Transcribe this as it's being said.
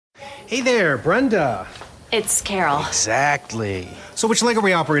Hey there, Brenda. It's Carol. Exactly. So which leg are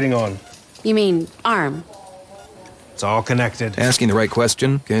we operating on? You mean arm? It's all connected. Asking the right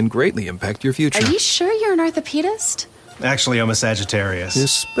question can greatly impact your future. Are you sure you're an orthopedist? Actually, I'm a Sagittarius.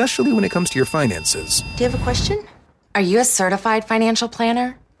 Especially when it comes to your finances. Do you have a question? Are you a certified financial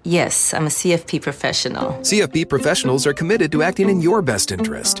planner? Yes, I'm a CFP professional. CFP professionals are committed to acting in your best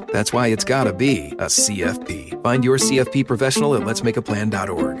interest. That's why it's gotta be a CFP. Find your CFP professional at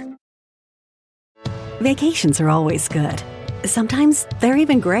letsmakeaplan.org. Vacations are always good. Sometimes they're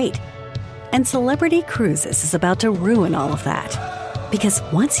even great. And Celebrity Cruises is about to ruin all of that. Because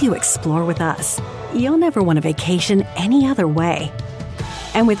once you explore with us, you'll never want a vacation any other way.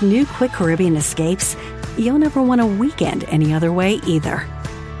 And with new Quick Caribbean Escapes, you'll never want a weekend any other way either.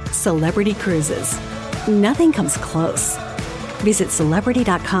 Celebrity Cruises. Nothing comes close. Visit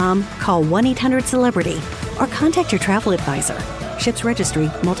Celebrity.com, call 1-800-CELEBRITY, or contact your travel advisor. Ships Registry,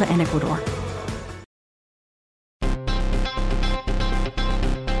 Malta and Ecuador.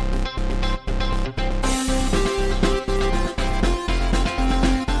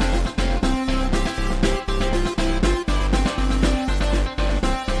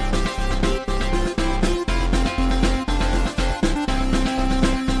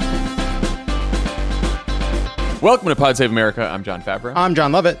 Welcome to Pod Save America. I'm John Favreau. I'm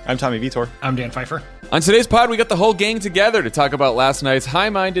John Lovett. I'm Tommy Vitor. I'm Dan Pfeiffer. On today's pod, we got the whole gang together to talk about last night's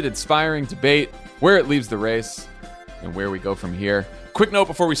high-minded, inspiring debate, where it leaves the race, and where we go from here. Quick note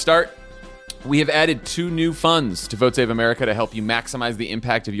before we start. We have added 2 new funds to Vote Save America to help you maximize the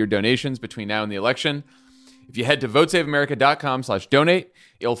impact of your donations between now and the election. If you head to votesaveamerica.com/donate,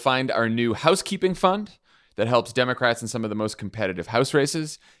 you'll find our new housekeeping fund that helps Democrats in some of the most competitive House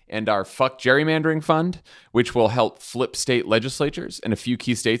races, and our Fuck Gerrymandering Fund, which will help flip state legislatures in a few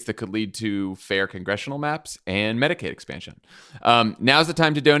key states that could lead to fair congressional maps and Medicaid expansion. Now's the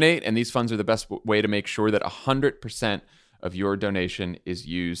time to donate, and these funds are the best way to make sure that 100% of your donation is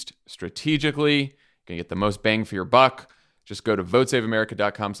used strategically. You can get the most bang for your buck. Just go to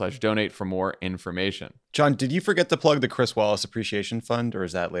votesaveamerica.com/donate for more information. John, did you forget to plug the Chris Wallace Appreciation Fund, or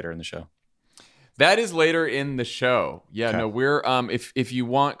is that later in the show? That is later in the show. Yeah, okay. No, we're if you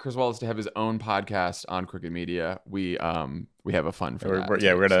want Chris Wallace to have his own podcast on Crooked Media, we have a fund for that.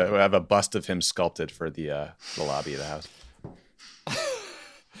 We're gonna have a bust of him sculpted for the lobby of the House.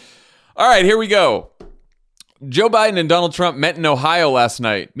 All right, here we go. Joe Biden and Donald Trump met in Ohio last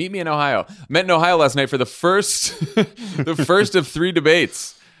night. Meet me in Ohio. Met in Ohio last night for the first of 3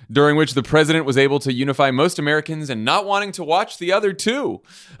 debates, during which the president was able to unify most Americans and not wanting to watch the other 2.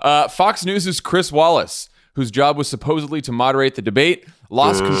 Fox News' Chris Wallace, whose job was supposedly to moderate the debate,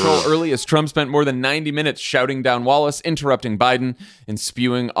 lost control early as Trump spent more than 90 minutes shouting down Wallace, interrupting Biden, and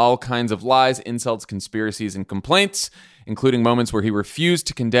spewing all kinds of lies, insults, conspiracies, and complaints, including moments where he refused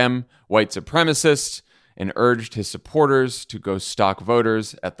to condemn white supremacists and urged his supporters to go stalk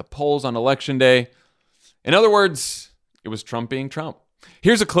voters at the polls on Election Day. In other words, it was Trump being Trump.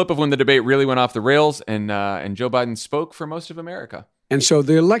 Here's a clip of when the debate really went off the rails, and Joe Biden spoke for most of America. And so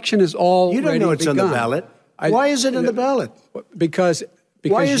the election is all. You don't know it's begun. on the ballot. Why is it on the ballot? Because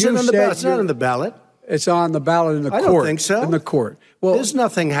why is it on the ballot? It's not on the ballot. It's on the ballot in the court. I don't think so. In the court. Well, there's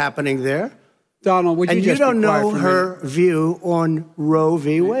nothing happening there. Donald, would you and just you don't be quiet know for a her minute? view on Roe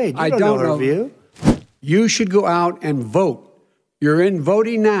v. Wade. You I don't know her view. You should go out and vote. You're in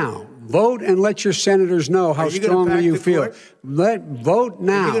voting now. Vote and let your senators know how strongly you feel. Vote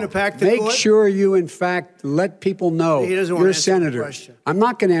now. Are you going to pack the Make court? sure you, in fact, let people know He doesn't want you're to a answer the senator. question. I'm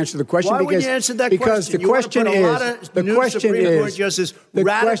not going to answer the question Why because would you answer that because question? the question you want to put is a lot of the new question Supreme is Court justice, the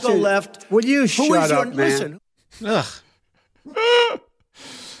radical question, left. Will you Who shut is up, your, man? Listen.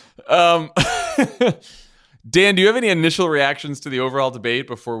 Dan, do you have any initial reactions to the overall debate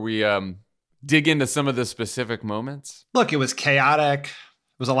before we dig into some of the specific moments? Look, it was chaotic.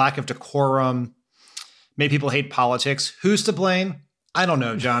 It was a lack of decorum. Made people hate politics. Who's to blame? I don't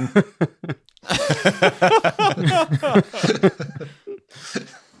know, John.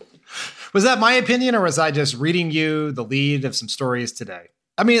 Was that my opinion, or was I just reading you the lead of some stories today?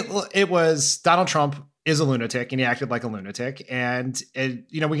 I mean, it was Donald Trump is a lunatic, and he acted like a lunatic. And,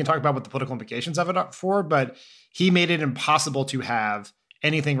 we can talk about what the political implications of it are for, but he made it impossible to have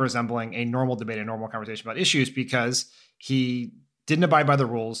anything resembling a normal debate, a normal conversation about issues, because he didn't abide by the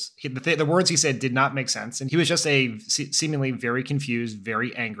rules. The words he said did not make sense. And he was just a seemingly very confused,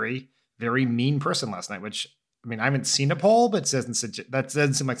 very angry, very mean person last night, which, I mean, I haven't seen a poll, but that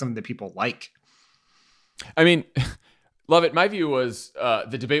doesn't seem like something that people like. I mean, love it. My view was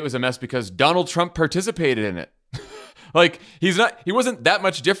the debate was a mess because Donald Trump participated in it. Like he wasn't that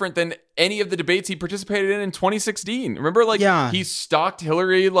much different than any of the debates he participated in 2016. Remember, like he stalked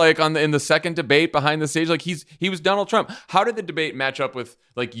Hillary like in the second debate behind the stage. Like he was Donald Trump. How did the debate match up with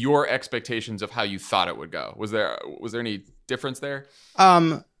like your expectations of how you thought it would go? Was there any difference there?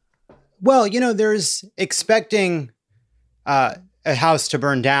 Well, there's expecting a house to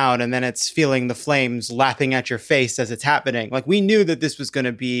burn down and then it's feeling the flames lapping at your face as it's happening. Like we knew that this was going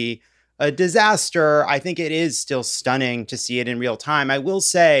to be a disaster. I think it is still stunning to see it in real time. I will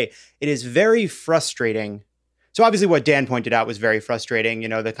say it is very frustrating. So obviously what Dan pointed out was very frustrating,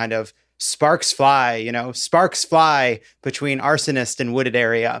 the kind of sparks fly between arsonist and wooded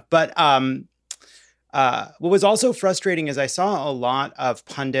area. But what was also frustrating is I saw a lot of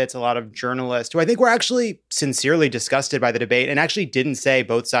pundits, a lot of journalists who I think were actually sincerely disgusted by the debate and actually didn't say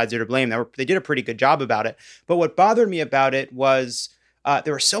both sides are to blame. They did a pretty good job about it. But what bothered me about it was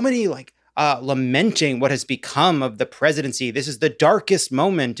there were so many lamenting what has become of the presidency. This is the darkest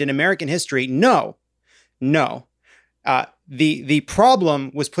moment in American history. No. The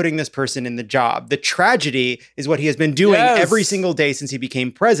problem was putting this person in the job. The tragedy is what he has been doing every single day since he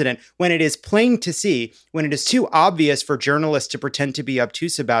became president. When it is plain to see, when it is too obvious for journalists to pretend to be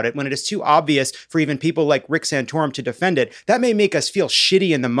obtuse about it, when it is too obvious for even people like Rick Santorum to defend it, that may make us feel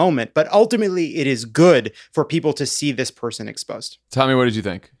shitty in the moment, but ultimately it is good for people to see this person exposed. Tommy, what did you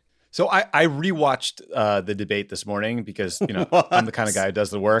think? So I rewatched the debate this morning because, I'm the kind of guy who does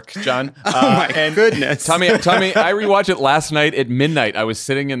the work, John. Goodness. Tommy, I rewatched it last night at midnight. I was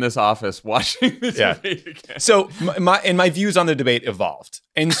sitting in this office watching the debate again. So my views on the debate evolved.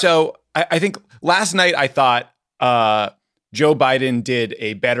 And so I think last night I thought Joe Biden did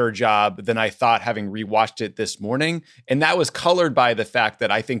a better job than I thought having rewatched it this morning. And that was colored by the fact that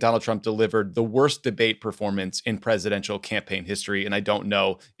I think Donald Trump delivered the worst debate performance in presidential campaign history. And I don't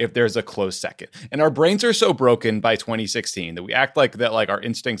know if there's a close second. And our brains are so broken by 2016 that we act like our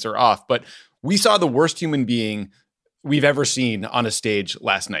instincts are off. But we saw the worst human being we've ever seen on a stage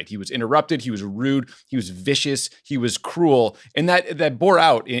last night. He was interrupted. He was rude. He was vicious. He was cruel. And that bore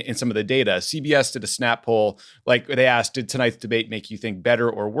out in some of the data. CBS did a snap poll. Like they asked, did tonight's debate make you think better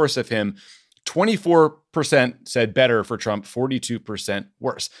or worse of him? 24% said better for Trump, 42%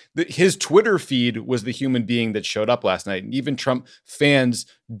 worse. His Twitter feed was the human being that showed up last night. And even Trump fans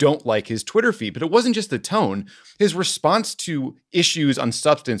don't like his Twitter feed. But it wasn't just the tone. His response to issues on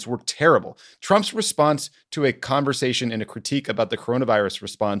substance were terrible. Trump's response to a conversation and a critique about the coronavirus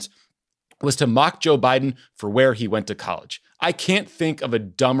response was to mock Joe Biden for where he went to college. I can't think of a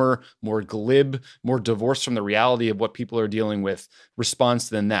dumber, more glib, more divorced from the reality of what people are dealing with response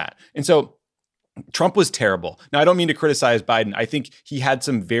than that. And so Trump was terrible. Now, I don't mean to criticize Biden. I think he had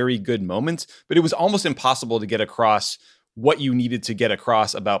some very good moments, but it was almost impossible to get across what you needed to get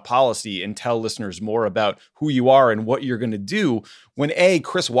across about policy and tell listeners more about who you are and what you're going to do when A,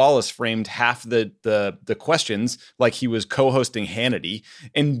 Chris Wallace framed half the questions like he was co-hosting Hannity,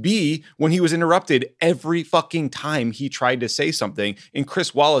 and B, when he was interrupted every fucking time he tried to say something, and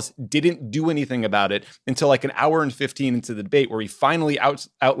Chris Wallace didn't do anything about it until like an hour and 15 into the debate where he finally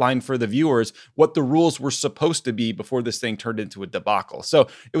outlined for the viewers what the rules were supposed to be before this thing turned into a debacle. So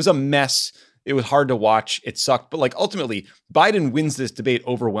it was a mess. It was hard to watch. It sucked. But like ultimately, Biden wins this debate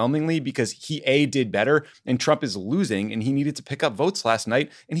overwhelmingly because he did better and Trump is losing and he needed to pick up votes last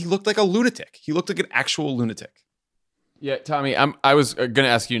night and he looked like a lunatic. He looked like an actual lunatic. Yeah, Tommy, I was going to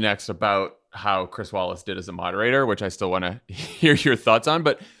ask you next about how Chris Wallace did as a moderator, which I still want to hear your thoughts on.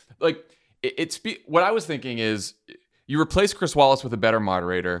 But like what I was thinking is you replace Chris Wallace with a better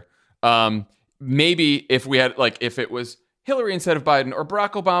moderator. Maybe if it was Hillary instead of Biden or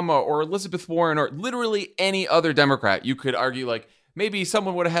Barack Obama or Elizabeth Warren or literally any other Democrat, you could argue like maybe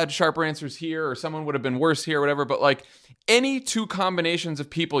someone would have had sharper answers here or someone would have been worse here or whatever. But like any two combinations of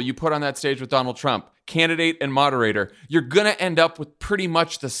people you put on that stage with Donald Trump, candidate and moderator, you're going to end up with pretty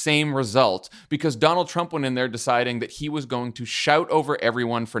much the same result because Donald Trump went in there deciding that he was going to shout over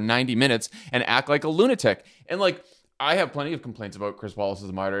everyone for 90 minutes and act like a lunatic. And like, I have plenty of complaints about Chris Wallace as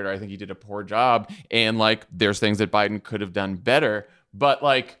a moderator. I think he did a poor job. And like, there's things that Biden could have done better. But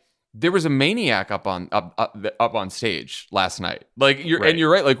like, there was a maniac up on stage last night. Like, and you're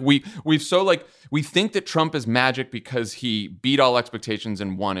right. Like we think that Trump is magic because he beat all expectations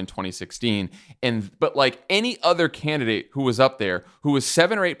and won in 2016. But like any other candidate who was up there, who was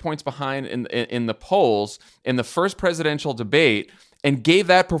 7 or 8 points behind in the polls in the first presidential debate, and gave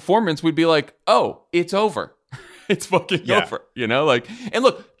that performance, we'd be like, oh, it's over. It's fucking over, like, and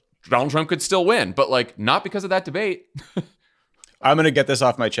look, Donald Trump could still win, but like, not because of that debate. I'm going to get this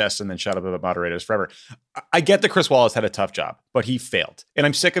off my chest and then shut up about moderators forever. I get that Chris Wallace had a tough job, but he failed. And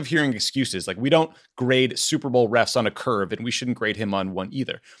I'm sick of hearing excuses like we don't grade Super Bowl refs on a curve and we shouldn't grade him on one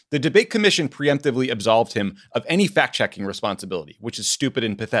either. The debate commission preemptively absolved him of any fact-checking responsibility, which is stupid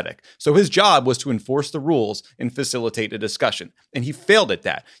and pathetic. So his job was to enforce the rules and facilitate a discussion. And he failed at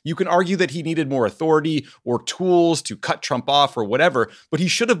that. You can argue that he needed more authority or tools to cut Trump off or whatever, but he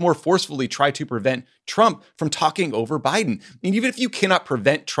should have more forcefully tried to prevent Trump from talking over Biden. And even if you cannot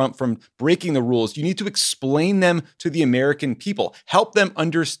prevent Trump from breaking the rules, you need to explain them to the American people. Help them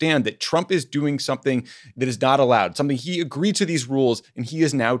understand that Trump is doing something that is not allowed, something he agreed to these rules and he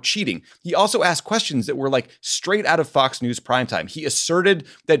is now cheating. He also asked questions that were like straight out of Fox News primetime. He asserted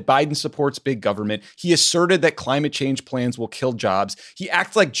that Biden supports big government. He asserted that climate change plans will kill jobs. He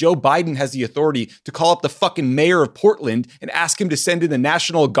acts like Joe Biden has the authority to call up the fucking mayor of Portland and ask him to send in the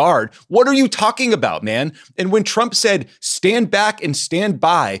National Guard. What are you talking about, man? And when Trump said, stand back and stand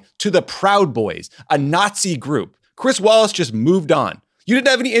by to the Proud Boys, a Nazi group, Chris Wallace just moved on. You didn't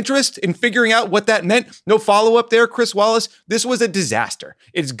have any interest in figuring out what that meant? No follow-up there, Chris Wallace? This was a disaster.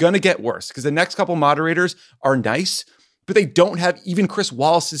 It's going to get worse because the next couple moderators are nice, but they don't have even Chris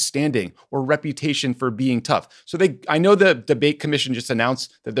Wallace's standing or reputation for being tough. So I know the debate commission just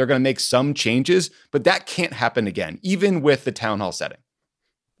announced that they're going to make some changes, but that can't happen again, even with the town hall setting.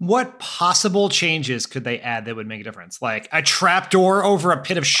 What possible changes could they add that would make a difference? Like a trapdoor over a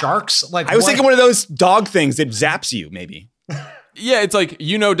pit of sharks? Like I was thinking one of those dog things that zaps you, maybe. Yeah, it's like,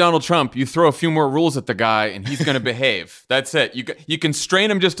 Donald Trump, you throw a few more rules at the guy and he's going to behave. That's it. You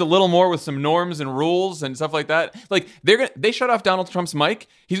constrain him just a little more with some norms and rules and stuff like that. Like they shut off Donald Trump's mic.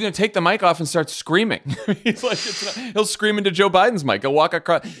 He's going to take the mic off and start screaming. He's like, he'll scream into Joe Biden's mic. He'll walk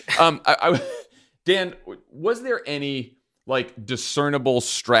across. Dan, was there any like discernible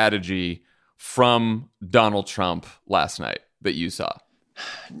strategy from Donald Trump last night that you saw?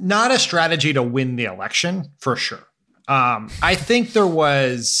 Not a strategy to win the election, for sure. I think there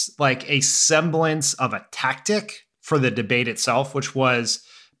was like a semblance of a tactic for the debate itself, which was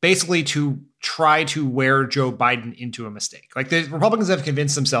basically to try to wear Joe Biden into a mistake. Like the Republicans have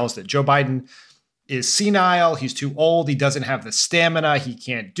convinced themselves that Joe Biden is senile, he's too old, he doesn't have the stamina, he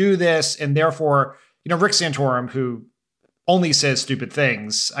can't do this. And therefore, Rick Santorum, who only says stupid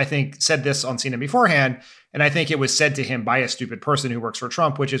things, I think said this on CNN beforehand. And I think it was said to him by a stupid person who works for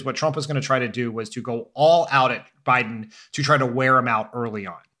Trump, which is what Trump was going to try to do, was to go all out at Biden to try to wear him out early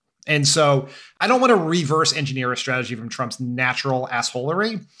on. And so I don't want to reverse engineer a strategy from Trump's natural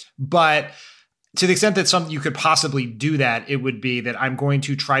assholery, but to the extent that you could possibly do that, it would be that I'm going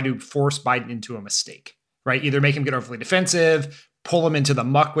to try to force Biden into a mistake, right? Either make him get overly defensive, pull him into the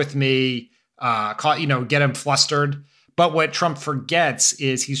muck with me, get him flustered. But what Trump forgets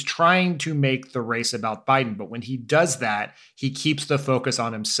is he's trying to make the race about Biden. But when he does that, he keeps the focus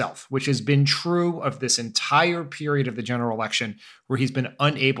on himself, which has been true of this entire period of the general election, where he's been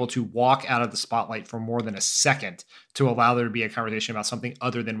unable to walk out of the spotlight for more than a second to allow there to be a conversation about something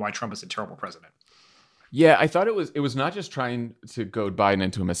other than why Trump is a terrible president. Yeah, I thought it was not just trying to goad Biden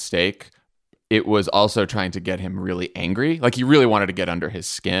into a mistake. It was also trying to get him really angry. Like he really wanted to get under his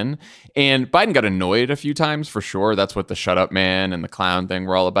skin. And Biden got annoyed a few times for sure. That's what the shut up man and the clown thing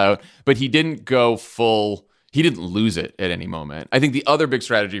were all about. But he didn't go full, he didn't lose it at any moment. I think the other big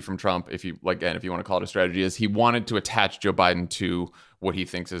strategy from Trump, if you want to call it a strategy, is he wanted to attach Joe Biden to what he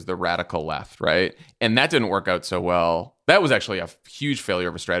thinks is the radical left, right? And that didn't work out so well. That was actually a huge failure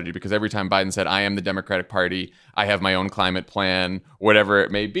of a strategy, because every time Biden said, I am the Democratic Party, I have my own climate plan, whatever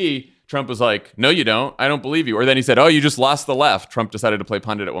it may be, Trump was like, no, you don't. I don't believe you. Or then he said, oh, you just lost the left. Trump decided to play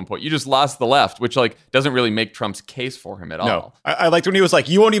pundit at one point. You just lost the left, which doesn't really make Trump's case for him at all. No, I liked when he was like,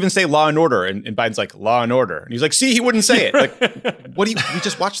 you won't even say law and order. And Biden's like, law and order. And he's like, see, he wouldn't say it. Like, we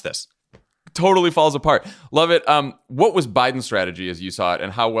just watched this. Totally falls apart. Love it. What was Biden's strategy as you saw it,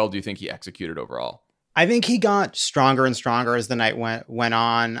 and how well do you think he executed overall? I think he got stronger and stronger as the night went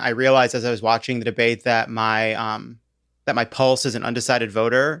on. I realized as I was watching the debate that my pulse is an undecided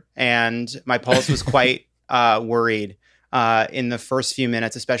voter, and my pulse was quite worried in the first few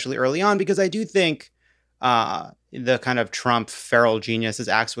minutes, especially early on, because I do think the kind of Trump feral genius, as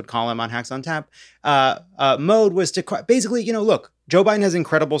Axe would call him on Hacks on Tap, mode was to basically, look, Joe Biden has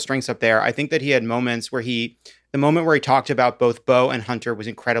incredible strengths up there. I think that he had moments where the moment where he talked about both Beau and Hunter was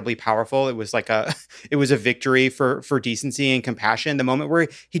incredibly powerful. It was it was a victory for decency and compassion. The moment where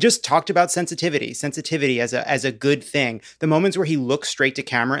he just talked about sensitivity as a good thing. The moments where he looked straight to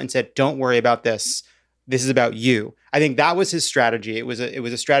camera and said, don't worry about this. this is about you. I think that was his strategy. It was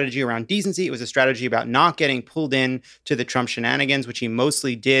a strategy around decency. It was a strategy about not getting pulled in to the Trump shenanigans, which he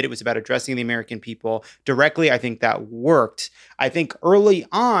mostly did. It was about addressing the American people directly. I think that worked. I think early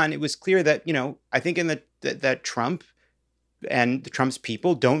on, it was clear that, I think that Trump and Trump's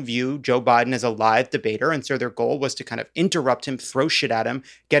people don't view Joe Biden as a live debater. And so their goal was to kind of interrupt him, throw shit at him,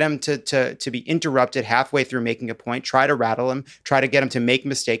 get him to be interrupted halfway through making a point, try to rattle him, try to get him to make a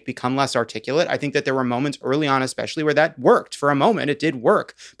mistake, become less articulate. I think that there were moments early on, especially where that worked. For a moment, it did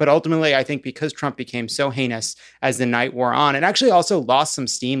work. But ultimately, I think because Trump became so heinous as the night wore on, and actually also lost some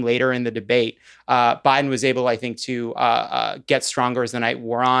steam later in the debate, Biden was able, I think, to get stronger as the night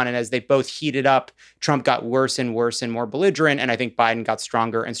wore on. And as they both heated up, Trump got worse and worse and more belligerent. And I think Biden got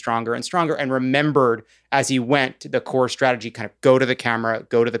stronger and stronger and stronger and remembered as he went to the core strategy, kind of go to the camera,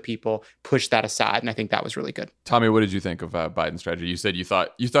 go to the people, push that aside. And I think that was really good. Tommy, what did you think of Biden's strategy? You said you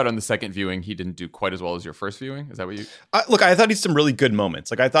thought on the second viewing he didn't do quite as well as your first viewing. Is that what you? Look, I thought he had some really good moments.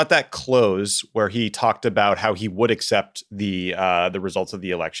 Like I thought that close where he talked about how he would accept the results of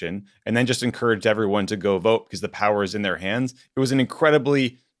the election and then just encouraged everyone to go vote because the power is in their hands. It was an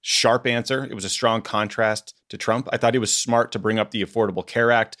incredibly sharp answer. It was a strong contrast to Trump. I thought he was smart to bring up the Affordable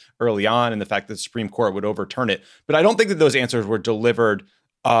Care Act early on and the fact that the Supreme Court would overturn it. But I don't think that those answers were delivered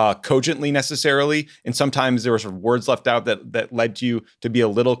cogently necessarily. And sometimes there were sort of words left out that led you to be a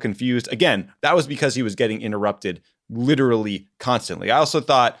little confused. Again, that was because he was getting interrupted literally constantly. I also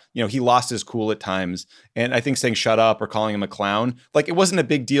thought, he lost his cool at times. And I think saying shut up or calling him a clown, like it wasn't a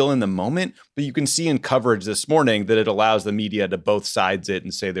big deal in the moment, but you can see in coverage this morning that it allows the media to both sides it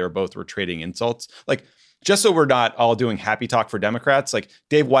and say they were both trading insults. Like, just so we're not all doing happy talk for Democrats, like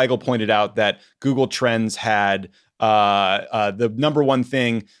Dave Weigel pointed out that Google Trends had the number one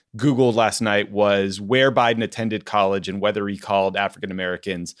thing Googled last night was where Biden attended college and whether he called African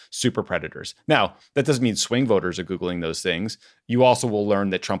Americans super predators. Now, that doesn't mean swing voters are Googling those things. You also will learn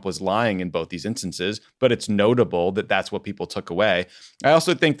that Trump was lying in both these instances, but it's notable that that's what people took away. I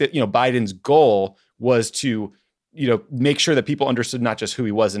also think that, Biden's goal was to make sure that people understood not just who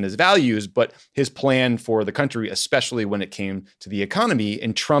he was and his values, but his plan for the country, especially when it came to the economy.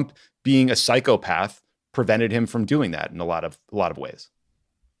 And Trump, being a psychopath, prevented him from doing that in a lot of ways.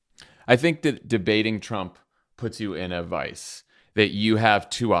 I think that debating Trump puts you in a vice that you have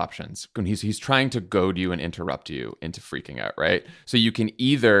two options. He's trying to goad you and interrupt you into freaking out, right? So you can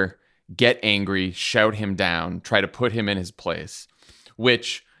either get angry, shout him down, try to put him in his place,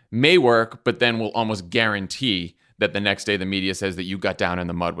 which may work, but then will almost guarantee that the next day the media says that you got down in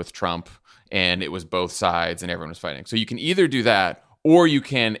the mud with Trump and it was both sides and everyone was fighting. So you can either do that or you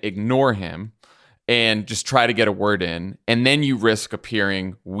can ignore him and just try to get a word in, and then you risk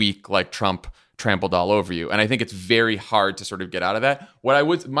appearing weak like Trump trampled all over you. And I think it's very hard to sort of get out of that.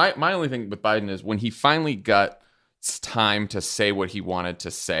 My only thing with Biden is when he finally got time to say what he wanted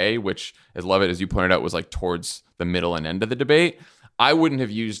to say, which, as Lovett, as you pointed out, was like towards the middle and end of the debate, I wouldn't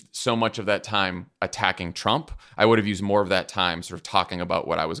have used so much of that time attacking Trump. I would have used more of that time sort of talking about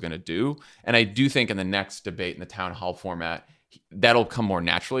what I was going to do. And I do think in the next debate in the town hall format, that'll come more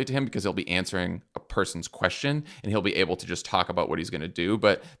naturally to him because he'll be answering a person's question and he'll be able to just talk about what he's going to do.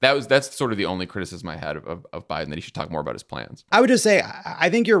 But that's sort of the only criticism I had of Biden, that he should talk more about his plans. I would just say, I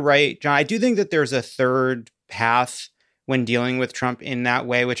think you're right, John. I do think that there's a third path when dealing with Trump in that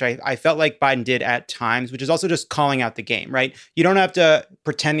way, which I felt like Biden did at times, which is also just calling out the game, right? You don't have to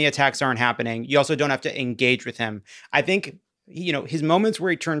pretend the attacks aren't happening. You also don't have to engage with him. I think, his moments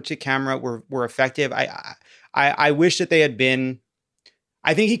where he turned to camera were effective. I wish that they had been.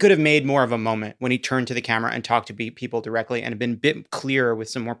 I think he could have made more of a moment when he turned to the camera and talked to people directly and been a bit clearer with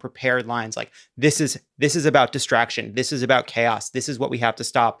some more prepared lines like, this is about distraction. This is about chaos. This is what we have to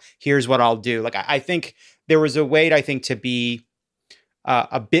stop. Here's what I'll do. Like, I think there was a way, to be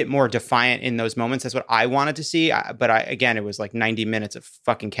a bit more defiant in those moments. That's what I wanted to see. Again, it was like 90 minutes of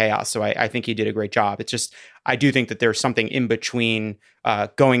fucking chaos. So I think he did a great job. It's just, I do think that there's something in between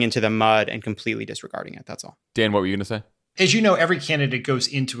going into the mud and completely disregarding it. That's all. Dan, what were you going to say? As you know, every candidate goes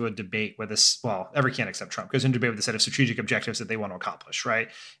into a debate with every candidate except Trump goes into a debate with a set of strategic objectives that they want to accomplish, right?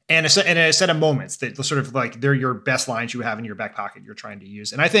 And a set of moments that sort of like they're your best lines you have in your back pocket you're trying to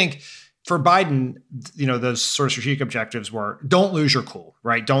use. And I think for Biden, those sort of strategic objectives were don't lose your cool,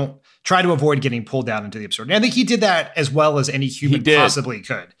 right? Don't try to avoid getting pulled down into the absurd. And I think he did that as well as any human possibly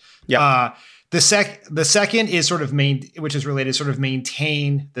could. Yeah. The second is sort of which is related, sort of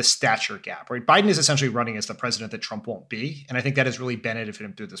maintain the stature gap, right? Biden is essentially running as the president that Trump won't be. And I think that has really benefited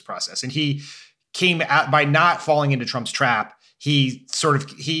him through this process. And he came out by not falling into Trump's trap. He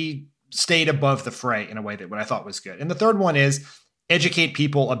stayed above the fray in a way that what I thought was good. And the third one is educate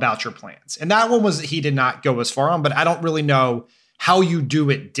people about your plans. And that one he did not go as far on, but I don't really know how you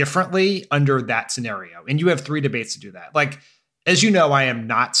do it differently under that scenario. And you have 3 debates to do that. Like, as you know, I am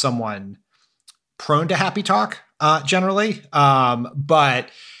not someone prone to happy talk generally. But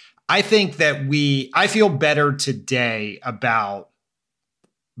I think that I feel better today about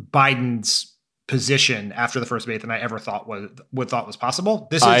Biden's position after the first debate than I ever thought was possible.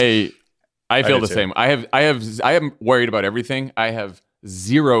 I feel the same. I am worried about everything. I have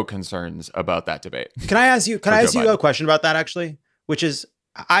zero concerns about that debate. Can I ask you a question about that, actually? Which is,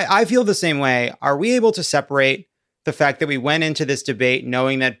 I feel the same way. Are we able to separate the fact that we went into this debate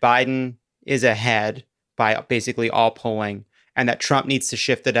knowing that Biden is ahead by basically all polling and that Trump needs to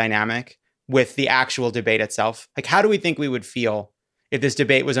shift the dynamic with the actual debate itself? Like, how do we think we would feel if this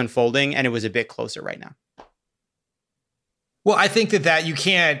debate was unfolding and it was a bit closer right now? Well, I think that you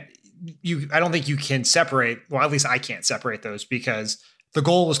can't, I don't think you can separate, well, at least I can't separate those, because the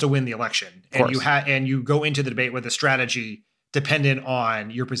goal is to win the election. And you go into the debate with a strategy dependent on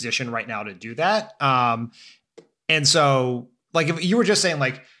your position right now to do that. And so, like, if you were just saying,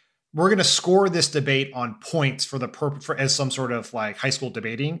 like, we're going to score this debate on points for as some sort of like high school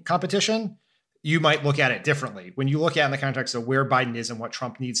debating competition, you might look at it differently. When you look at it in the context of where Biden is and what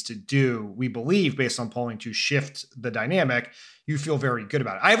Trump needs to do, we believe, based on polling, to shift the dynamic, you feel very good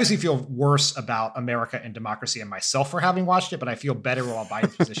about it. I obviously feel worse about America and democracy and myself for having watched it, but I feel better about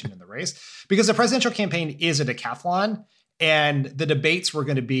Biden's position in the race, because the presidential campaign is a decathlon, and the debates were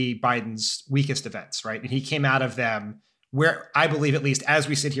going to be Biden's weakest events, right? And he came out of them where I believe, at least as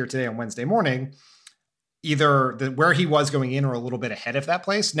we sit here today on Wednesday morning, either where he was going in or a little bit ahead of that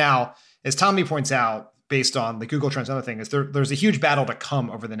place. Now, as Tommy points out, based on the Google Trends and other thing, is there's a huge battle to come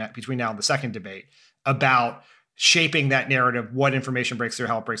over the net between now and the second debate about shaping that narrative, what information breaks through,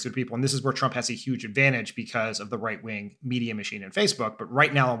 how it breaks through people. And this is where Trump has a huge advantage because of the right-wing media machine and Facebook. But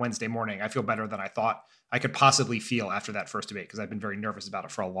right now on Wednesday morning, I feel better than I thought I could possibly feel after that first debate, because I've been very nervous about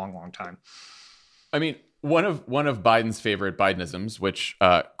it for a long, long time. I mean, one of Biden's favorite Bidenisms, which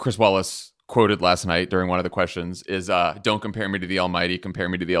Chris Wallace quoted last night during one of the questions, is don't compare me to the almighty, compare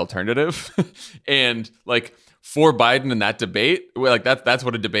me to the alternative. And like, for Biden in that debate, like that's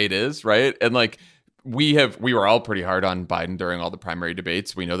what a debate is, right? And like, we were all pretty hard on Biden during all the primary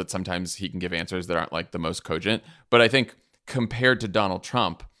debates. We know that sometimes he can give answers that aren't like the most cogent, but I think compared to Donald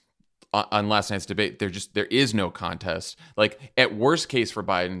Trump on last night's debate, there is no contest. Like, at worst case for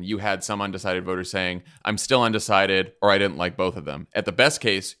Biden, you had some undecided voters saying, I'm still undecided, or I didn't like both of them. At the best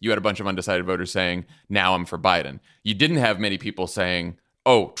case, you had a bunch of undecided voters saying, now I'm for Biden. You didn't have many people saying,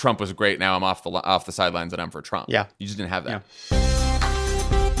 oh, Trump was great, now I'm off the sidelines and I'm for Trump. Yeah. You just didn't have that. Yeah.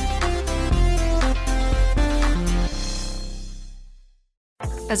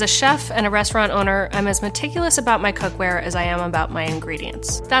 As a chef and a restaurant owner, I'm as meticulous about my cookware as I am about my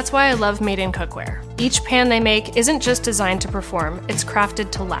ingredients. That's why I love Made in Cookware. Each pan they make isn't just designed to perform, it's crafted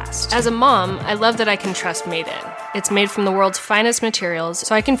to last. As a mom, I love that I can trust Made In. It's made from the world's finest materials,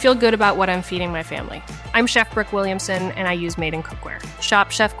 so I can feel good about what I'm feeding my family. I'm Chef Brooke Williamson, and I use Made in Cookware.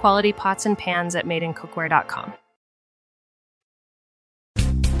 Shop chef quality pots and pans at madeincookware.com.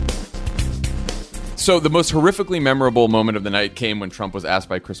 So the most horrifically memorable moment of the night came when Trump was asked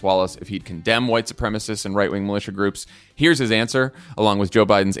by Chris Wallace if he'd condemn white supremacists and right-wing militia groups. Here's his answer, along with Joe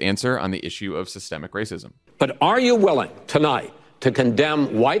Biden's answer on the issue of systemic racism. But are you willing tonight to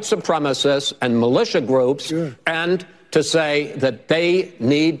condemn white supremacists and militia groups and to say that they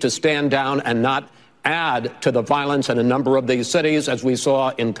need to stand down and not add to the violence in a number of these cities, as we saw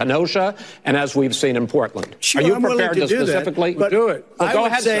in Kenosha and as we've seen in Portland? Sure, are you I'm prepared to specifically do it? Well, go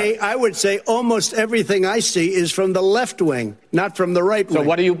ahead, sir. I would say almost everything I see is from the left wing, not from the right wing. So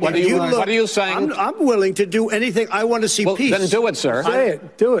what are you saying? I'm willing to do anything. I want to see peace. Then do it, sir. Say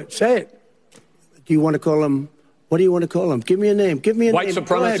it. Do it. Say it. Do you want to call them? What do you want to call them? Give me a name. Give me a white name.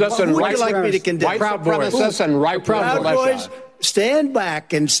 Supremacists and white supremacists and right Proud Boys. Stand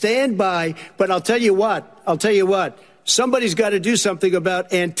back and stand by. But I'll tell you what. Somebody's got to do something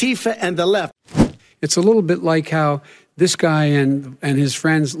about Antifa and the left. It's a little bit like how this guy and his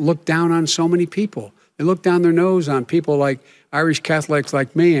friends look down on so many people. They look down their nose on people like Irish Catholics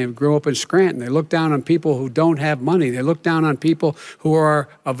like me and grew up in Scranton. They look down on people who don't have money. They look down on people who are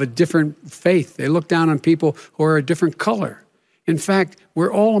of a different faith. They look down on people who are a different color. In fact,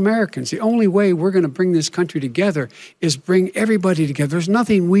 we're all Americans. The only way we're going to bring this country together is bring everybody together. There's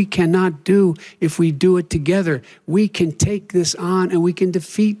nothing we cannot do if we do it together. We can take this on and we can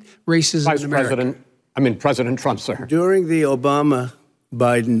defeat racism in America. President Trump, sir. During the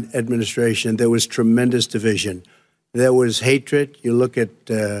Obama-Biden administration, there was tremendous division. There was hatred. You look at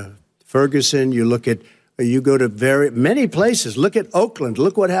Ferguson, you look at You go to many places. Look at Oakland.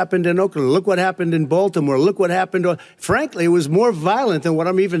 Look what happened in Oakland. Look what happened in Baltimore. Look what happened. Frankly, it was more violent than what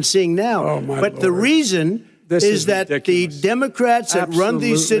I'm even seeing now. Oh, my but Lord. the reason is that ridiculous. the Democrats that run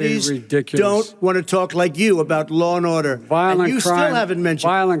these cities don't want to talk like you about law and order. Violent and you crime, still haven't mentioned.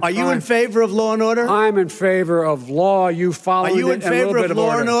 Violent Are you crime. in favor of law and order? I'm in favor of law. You follow it. Are you in favor of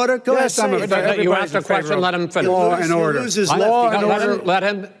law and order? Go yes, ahead. I'm in favor. You asked a question, let him finish. Law and order. Law and order. Let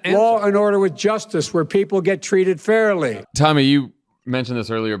him answer. Law and order with justice, where people get treated fairly. Tommy, you mentioned this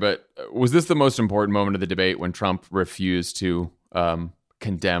earlier, but was this the most important moment of the debate when Trump refused to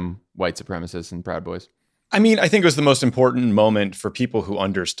condemn white supremacists and Proud Boys? I mean, I think it was the most important moment for people who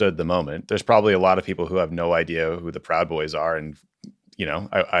understood the moment. There's probably a lot of people who have no idea who the Proud Boys are. And, you know,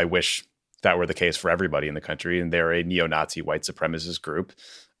 I wish that were the case for everybody in the country. And they're a neo-Nazi white supremacist group.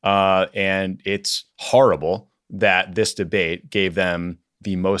 And it's horrible that this debate gave them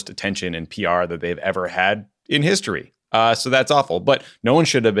the most attention and PR that they've ever had in history. So that's awful. But no one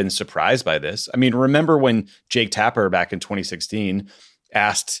should have been surprised by this. I mean, remember when Jake Tapper back in 2016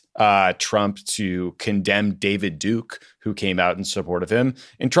 asked Trump to condemn David Duke, who came out in support of him,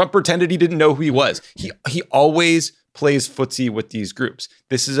 and Trump pretended he didn't know who he was. He always plays footsie with these groups.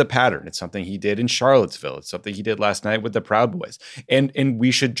 This is a pattern. It's something he did in Charlottesville. It's something he did last night with the Proud Boys. And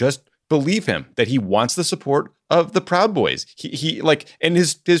we should just believe him that he wants the support of the Proud Boys. He and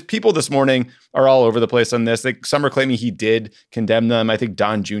his people this morning are all over the place on this. Some are claiming he did condemn them. I think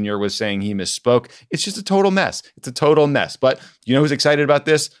Don Jr. was saying he misspoke. It's just a total mess. It's a total mess. But you know who's excited about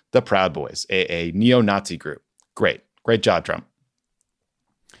this? The Proud Boys, a neo-Nazi group. Great job, Trump.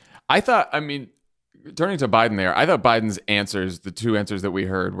 Turning to Biden there, I thought Biden's answers, the two answers that we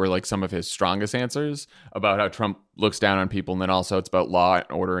heard, were like some of his strongest answers about how Trump looks down on people. And then also it's about law and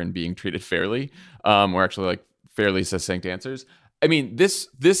order and being treated fairly. Were actually like fairly succinct answers. I mean, this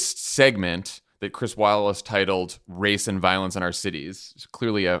segment that Chris Wallace titled "Race and Violence in Our Cities," is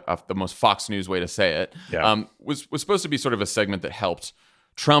clearly the most Fox News way to say it, was supposed to be sort of a segment that helped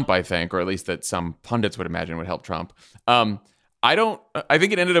Trump, I think, or at least that some pundits would imagine would help Trump. I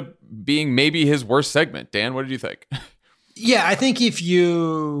think it ended up being maybe his worst segment. Dan, what did you think? Yeah, I think if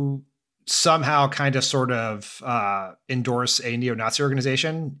you somehow kind of sort of endorse a neo-Nazi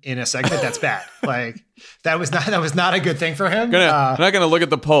organization in a segment, that's bad. Like that was not a good thing for him. I'm not gonna look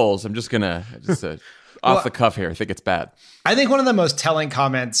at the polls. I'm just gonna off the cuff here. I think it's bad. I think one of the most telling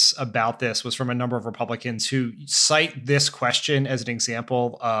comments about this was from a number of Republicans who cite this question as an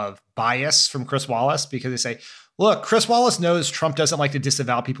example of bias from Chris Wallace, because they say, look, Chris Wallace knows Trump doesn't like to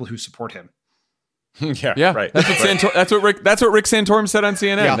disavow people who support him. Yeah, right. That's what Rick Santorum said on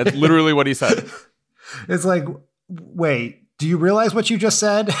CNN. Yeah. That's literally what he said. It's like, wait, do you realize what you just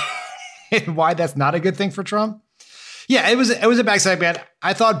said and why that's not a good thing for Trump? Yeah, it was a bad segment.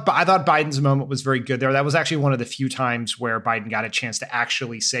 I thought Biden's moment was very good there. That was actually one of the few times where Biden got a chance to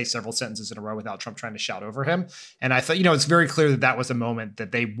actually say several sentences in a row without Trump trying to shout over him. And I thought, it's very clear that was a moment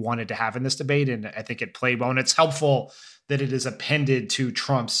that they wanted to have in this debate. And I think it played well. And it's helpful that it is appended to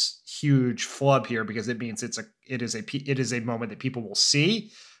Trump's huge flub here, because it means it is a moment that people will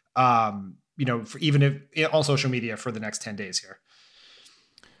see, even if on social media for the next 10 days here.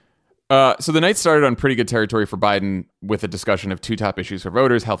 So the night started on pretty good territory for Biden with a discussion of two top issues for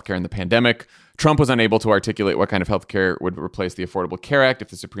voters, healthcare and the pandemic. Trump was unable to articulate what kind of healthcare would replace the Affordable Care Act if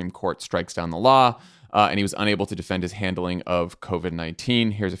the Supreme Court strikes down the law, and he was unable to defend his handling of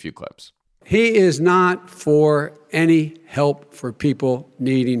COVID-19. Here's a few clips. He is not for any help for people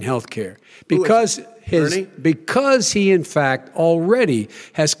needing health care because he, in fact, already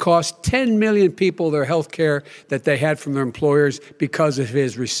has cost 10 million people their health care that they had from their employers because of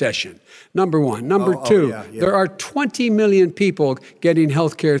his recession. Number one. Number two, there are 20 million people getting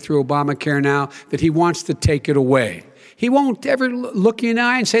health care through Obamacare now that he wants to take it away. He won't ever look you in the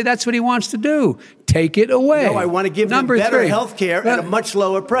eye and say that's what he wants to do. Take it away. No, I want to give them better health care at a much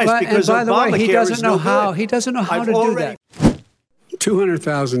lower price because by the way, Obamacare he doesn't know how. Good. He doesn't know how to do that.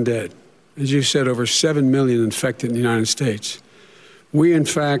 200,000 dead. As you said, over 7 million infected in the United States. We, in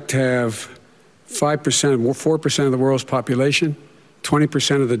fact, have 4% of the world's population,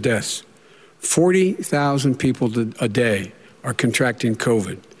 20% of the deaths. 40,000 people a day are contracting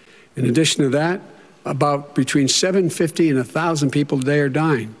COVID. In addition to that, about between 750 and 1,000 people a day are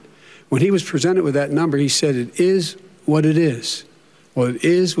dying. When he was presented with that number, he said, it is what it is. Well, it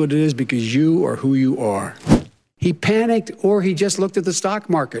is what it is because you are who you are. He panicked or he just looked at the stock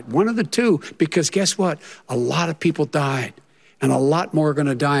market. One of the two, because guess what? A lot of people died and a lot more are going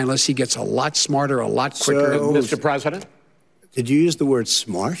to die unless he gets a lot smarter, a lot quicker. So, Mr. President? Did you use the word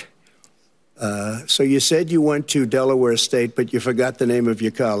smart? So you said you went to Delaware State, but you forgot the name of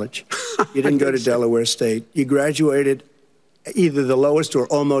your college. You didn't go to Delaware State. You graduated either the lowest or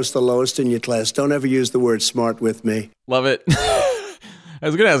almost the lowest in your class. Don't ever use the word smart with me. Love it. I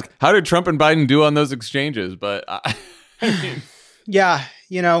was going to ask, how did Trump and Biden do on those exchanges? But I mean, yeah,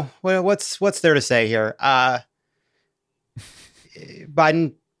 what's there to say here?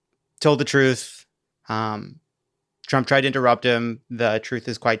 Biden told the truth. Trump tried to interrupt him. The truth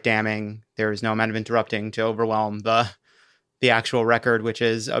is quite damning. There is no amount of interrupting to overwhelm the actual record, which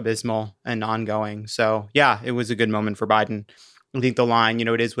is abysmal and ongoing. So yeah, it was a good moment for Biden. I think the line,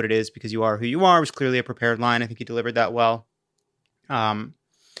 it is what it is because you are who you are, was clearly a prepared line. I think he delivered that well.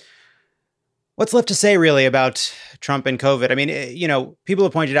 What's left to say really about Trump and COVID? I mean, people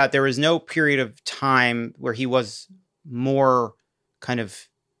have pointed out there was no period of time where he was more kind of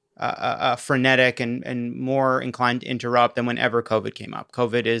frenetic and more inclined to interrupt than whenever COVID came up.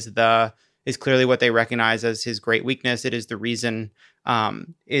 COVID is clearly what they recognize as his great weakness. It is the reason.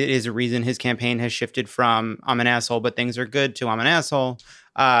 It is a reason his campaign has shifted from "I'm an asshole, but things are good" to "I'm an asshole."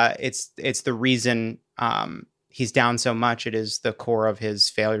 It's the reason he's down so much. It is the core of his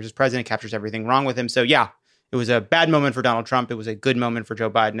failures as president. Captures everything wrong with him. So yeah, it was a bad moment for Donald Trump. It was a good moment for Joe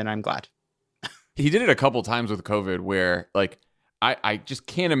Biden, and I'm glad. He did it a couple times with COVID where, like, I just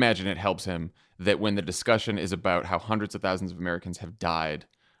can't imagine it helps him that when the discussion is about how hundreds of thousands of Americans have died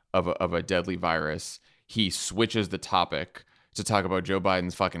of a deadly virus, he switches the topic to talk about Joe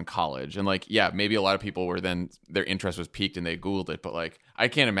Biden's fucking college. And like, yeah, maybe a lot of people were then, their interest was piqued and they Googled it. But like, I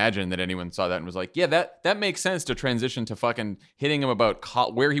can't imagine that anyone saw that and was like, yeah, that makes sense to transition to fucking hitting him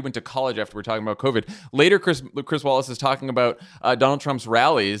about where he went to college after we're talking about COVID. Later, Chris Wallace is talking about Donald Trump's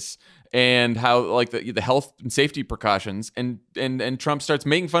rallies and how like the health and safety precautions, and Trump starts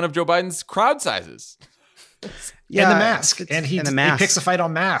making fun of Joe Biden's crowd sizes. Yeah, and the mask. And he picks a fight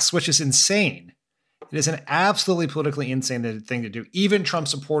on masks, which is insane. It is an absolutely politically insane thing to do. Even Trump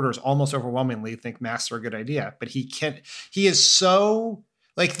supporters almost overwhelmingly think masks are a good idea, but he is so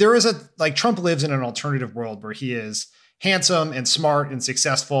like, Trump lives in an alternative world where he is handsome and smart and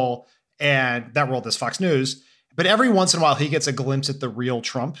successful. And that world is Fox News. But every once in a while, he gets a glimpse at the real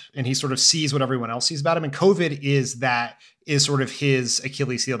Trump and he sort of sees what everyone else sees about him. And COVID is sort of his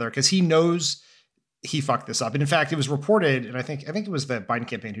Achilles heel there because he knows he fucked this up. And in fact, it was reported, and I think it was the Biden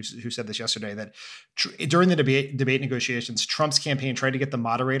campaign who said this yesterday, that during the debate negotiations, Trump's campaign tried to get the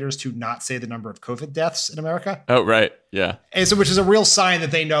moderators to not say the number of COVID deaths in America. Oh, right. Yeah. And so, which is a real sign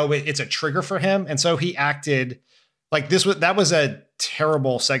that they know it's a trigger for him. And so he acted like that was a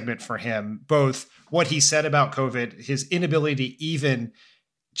terrible segment for him, both what he said about COVID, his inability to even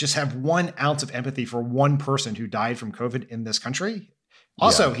just have 1 ounce of empathy for one person who died from COVID in this country.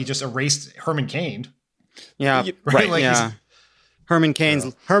 Also, He just erased Herman Cain. Yeah, right. Like yeah. Herman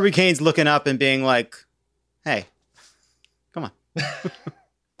Cain's looking up and being like, "Hey, come on."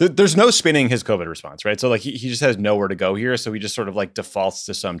 There's no spinning his COVID response, right? So like he just has nowhere to go here. So he just sort of like defaults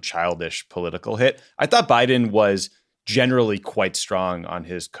to some childish political hit. I thought Biden was generally quite strong on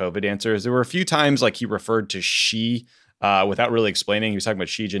his COVID answers. There were a few times like he referred to Xi without really explaining. He was talking about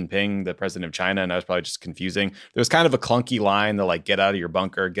Xi Jinping, the president of China, and that was probably just confusing. There was kind of a clunky line, the like, get out of your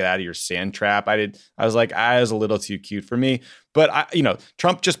bunker, get out of your sand trap. I was like, it was a little too cute for me. But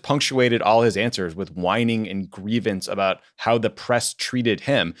Trump just punctuated all his answers with whining and grievance about how the press treated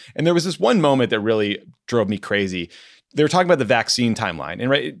him. And there was this one moment that really drove me crazy. They were talking about the vaccine timeline.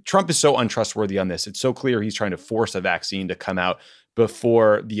 And right, Trump is so untrustworthy on this. It's so clear he's trying to force a vaccine to come out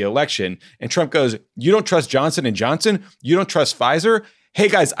before the election. And Trump goes, "You don't trust Johnson & Johnson? You don't trust Pfizer?" Hey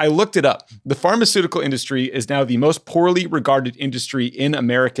guys, I looked it up. The pharmaceutical industry is now the most poorly regarded industry in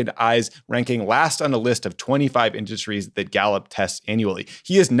American eyes, ranking last on a list of 25 industries that Gallup tests annually.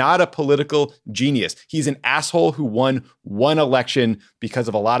 He is not a political genius. He's an asshole who won one election because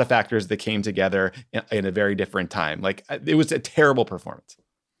of a lot of factors that came together in a very different time. Like, it was a terrible performance.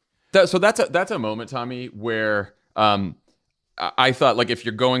 So that's a moment, Tommy, where I thought, like, if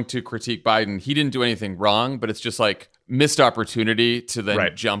you're going to critique Biden, he didn't do anything wrong, but it's just like missed opportunity to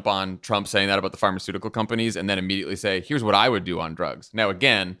then jump on Trump saying that about the pharmaceutical companies and then immediately say, here's what I would do on drugs. Now,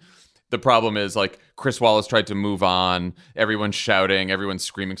 again, the problem is like Chris Wallace tried to move on. Everyone's shouting, everyone's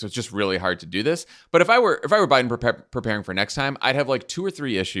screaming. So it's just really hard to do this. But if I were Biden preparing for next time, I'd have like 2 or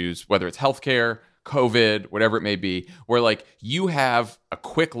 3 issues, whether it's healthcare, COVID, whatever it may be, where like you have a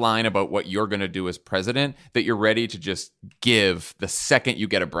quick line about what you're going to do as president that you're ready to just give the second you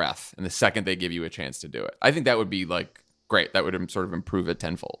get a breath and the second they give you a chance to do it. I think that would be like great. That would sort of improve it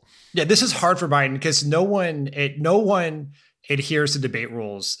tenfold. Yeah, this is hard for Biden because no one adheres to debate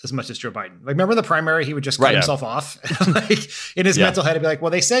rules as much as Joe Biden. Like, remember the primary, he would just cut Right, yeah. himself off. Like, in his Yeah. mental head, he'd be like,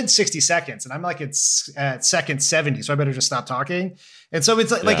 well, they said 60 seconds. And I'm like, it's at second 70, so I better just stop talking. And so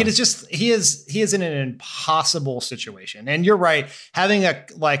it's like Yeah. it is just, he is in an impossible situation. And you're right, having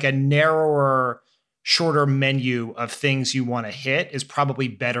a narrower, shorter menu of things you want to hit is probably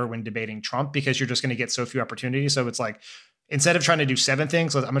better when debating Trump, because you're just going to get so few opportunities. So it's like, instead of trying to do 7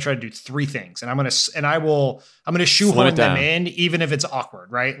 things, I'm going to try to do 3 things, and I'm going to shoehorn them in, even if it's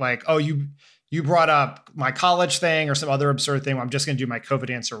awkward, right? Like, oh, you brought up my college thing or some other absurd thing. I'm just going to do my COVID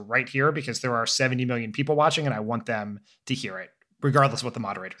answer right here because there are 70 million people watching, and I want them to hear it, regardless of what the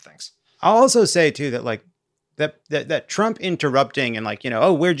moderator thinks. I'll also say too that like that Trump interrupting and like,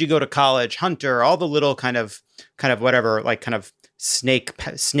 oh, where'd you go to college, Hunter, all the little kind of whatever, like kind of snake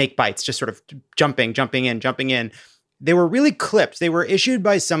bites, just sort of jumping in. They were really clipped. They were issued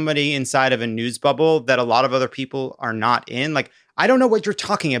by somebody inside of a news bubble that a lot of other people are not in. Like, I don't know what you're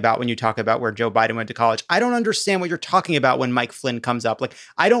talking about when you talk about where Joe Biden went to college. I don't understand what you're talking about when Mike Flynn comes up. Like,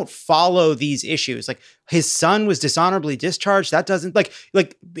 I don't follow these issues. Like, his son was dishonorably discharged. That doesn't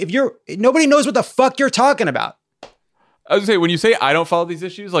nobody knows what the fuck you're talking about. I was gonna say, when you say I don't follow these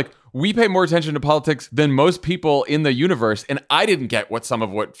issues, like, we pay more attention to politics than most people in the universe, and I didn't get what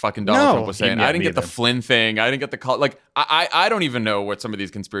fucking Donald Trump was saying. I didn't get the Flynn thing. I didn't get the I don't even know what some of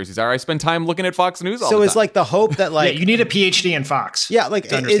these conspiracies are. I spend time looking at Fox News all the time. So it's like the hope that like you need a PhD in Fox. Yeah, like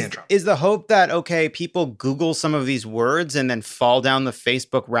to understand Trump. Is the hope that okay, people Google some of these words and then fall down the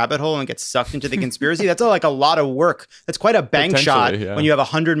Facebook rabbit hole and get sucked into the conspiracy? That's like a lot of work. That's quite a bank shot when you have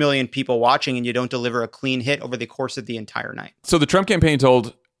 100 million people watching and you don't deliver a clean hit over the course of the entire night. So the Trump campaign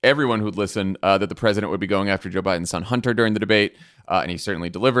told everyone who'd listen that the president would be going after Joe Biden's son Hunter during the debate, and he certainly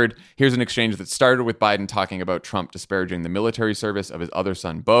delivered. Here's an exchange that started with Biden talking about Trump disparaging the military service of his other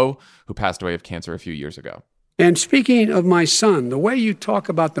son, Beau, who passed away of cancer a few years ago. And speaking of my son, the way you talk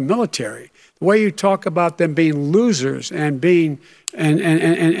about the military, the way you talk about them being losers and being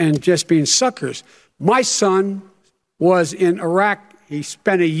and just being suckers. My son was in Iraq. He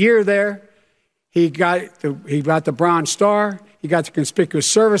spent a year there. He got the Bronze Star. He got the Conspicuous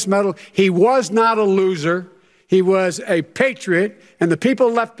Service Medal. He was not a loser. He was a patriot, and the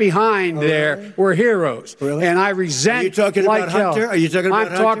people left behind there were heroes. Really? And I resent. Are you talking like about hell. Hunter? Are you talking about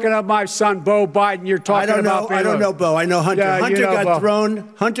Hunter? I'm talking about my son, Beau Biden. You're talking about. I don't know Beau. I know Hunter. Yeah,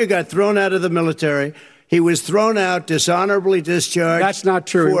 Hunter got thrown out of the military. He was thrown out, dishonorably discharged. That's not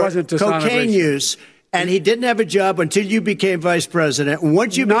true. He wasn't dishonorably. Cocaine use. And he didn't have a job until you became vice president. And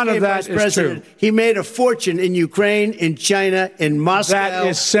once you became vice president, he made a fortune in Ukraine, in China, in Moscow, that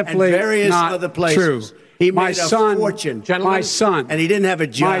is simply and various not other places. True. He made a fortune. My son. And he didn't have a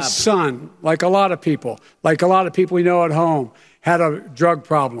job. My son, like a lot of people we know at home, had a drug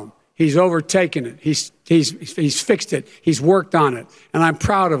problem. He's overtaken it. He's fixed it. He's worked on it, and I'm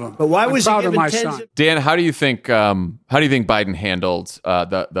proud of him. But why was he proud of given my tens son? Dan, how do you think Biden handled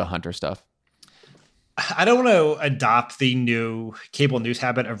the Hunter stuff? I don't want to adopt the new cable news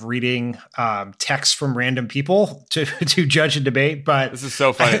habit of reading texts from random people to judge a debate, but this is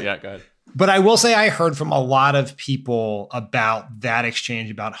so funny. Yeah, go ahead. But I will say I heard from a lot of people about that exchange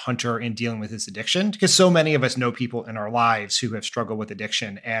about Hunter and dealing with his addiction, because so many of us know people in our lives who have struggled with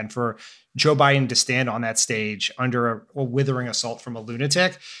addiction. And for Joe Biden to stand on that stage under a withering assault from a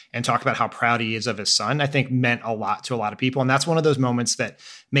lunatic and talk about how proud he is of his son, I think meant a lot to a lot of people. And that's one of those moments that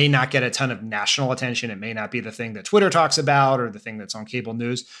may not get a ton of national attention. It may not be the thing that Twitter talks about or the thing that's on cable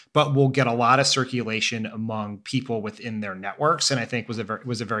news, but will get a lot of circulation among people within their networks. And I think was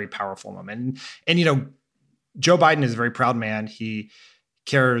a very powerful moment. And Joe Biden is a very proud man. He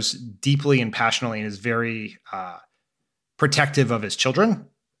cares deeply and passionately and is very protective of his children.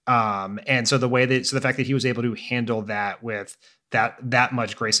 And so the fact that he was able to handle that with that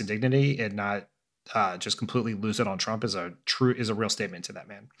much grace and dignity and not just completely lose it on Trump is a real statement to that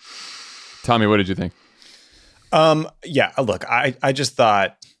man. Tommy, what did you think? Yeah, look, I just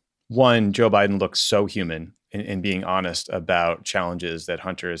thought, one, Joe Biden looks so human in being honest about challenges that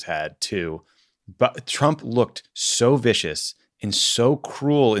Hunter has had. Two, but Trump looked so vicious and so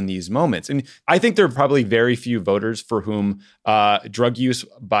cruel in these moments. And I think there are probably very few voters for whom drug use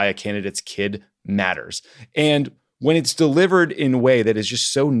by a candidate's kid matters. And when it's delivered in a way that is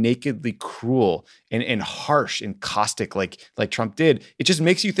just so nakedly cruel and harsh and caustic like Trump did, it just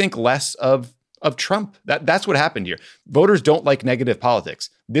makes you think less of Trump. That's what happened here. Voters don't like negative politics.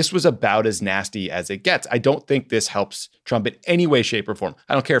 This was about as nasty as it gets. I don't think this helps Trump in any way, shape, or form.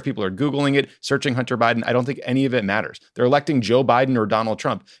 I don't care if people are Googling it, searching Hunter Biden. I don't think any of it matters. They're electing Joe Biden or Donald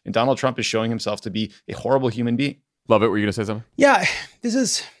Trump, and Donald Trump is showing himself to be a horrible human being. Love it. Were you going to say something? Yeah, this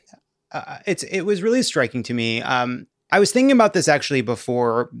is, it was really striking to me. I was thinking about this actually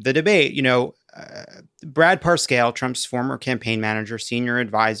before the debate. Brad Parscale, Trump's former campaign manager, senior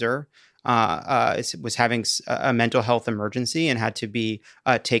advisor, was having a mental health emergency and had to be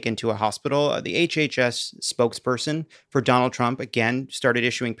taken to a hospital. The HHS spokesperson for Donald Trump, again, started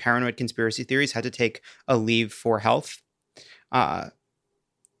issuing paranoid conspiracy theories, had to take a leave for health.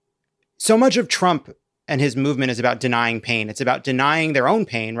 So much of Trump and his movement is about denying pain. It's about denying their own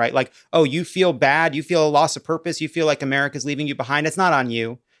pain, right? Like, oh, you feel bad. You feel a loss of purpose. You feel like America's leaving you behind. It's not on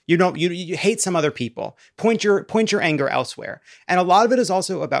you. You hate some other people. Point your anger elsewhere. And a lot of it is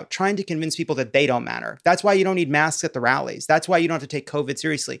also about trying to convince people that they don't matter. That's why you don't need masks at the rallies. That's why you don't have to take COVID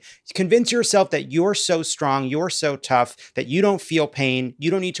seriously. Convince yourself that you're so strong, you're so tough, that you don't feel pain. You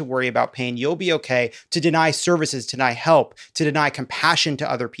don't need to worry about pain. You'll be okay. To deny services, to deny help, to deny compassion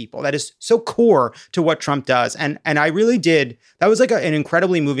to other people. That is so core to what Trump does. And I really did. That was like an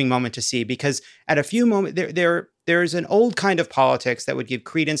incredibly moving moment to see, because at a few moments there's an old kind of politics that would give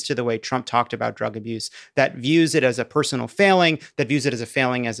credence to the way Trump talked about drug abuse, that views it as a personal failing, that views it as a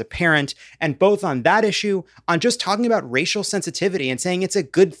failing as a parent. And both on that issue, on just talking about racial sensitivity and saying it's a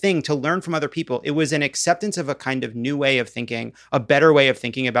good thing to learn from other people, it was an acceptance of a kind of new way of thinking, a better way of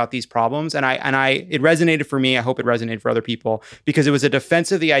thinking about these problems. And it resonated for me. I hope it resonated for other people, because it was a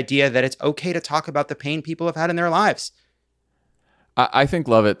defense of the idea that it's okay to talk about the pain people have had in their lives. I think,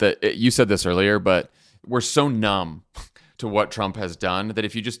 Lovett, that you said this earlier, but we're so numb to what Trump has done that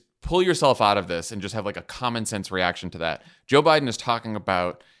if you just pull yourself out of this and just have like a common sense reaction to that, Joe Biden is talking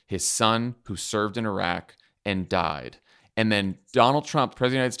about his son who served in Iraq and died. And then Donald Trump, President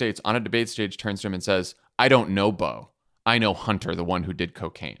of the United States, on a debate stage turns to him and says, I don't know Bo. I know Hunter, the one who did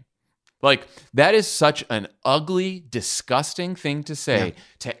cocaine. Like, that is such an ugly, disgusting thing to say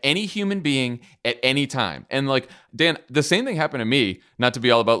to any human being at any time. And like, Dan, the same thing happened to me, not to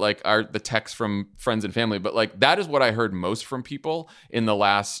be all about like the texts from friends and family, but like that is what I heard most from people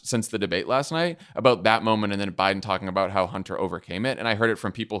since the debate last night about that moment. And then Biden talking about how Hunter overcame it. And I heard it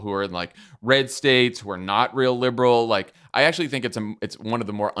from people who are in like red states, who are not real liberal. Like, I actually think it's one of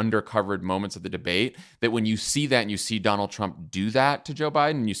the more undercovered moments of the debate, that when you see that and you see Donald Trump do that to Joe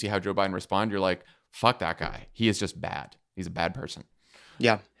Biden and you see how Joe Biden respond, you're like, fuck that guy. He is just bad. He's a bad person.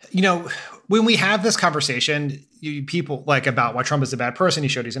 Yeah. When we have this conversation, people like about why Trump is a bad person, he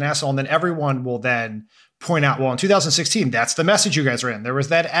showed he's an asshole, and then everyone will then point out, well, in 2016, that's the message you guys are in. There was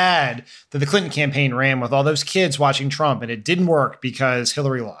that ad that the Clinton campaign ran with all those kids watching Trump, and it didn't work because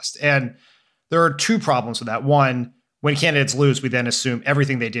Hillary lost. And there are two problems with that. One, when candidates lose, we then assume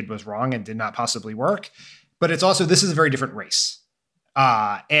everything they did was wrong and did not possibly work. But it's also, this is a very different race.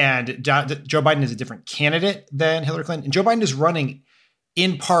 And Joe Biden is a different candidate than Hillary Clinton. And Joe Biden is running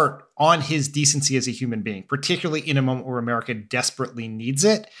in part on his decency as a human being, particularly in a moment where America desperately needs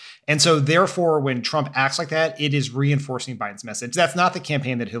it. And so therefore, when Trump acts like that, it is reinforcing Biden's message. That's not the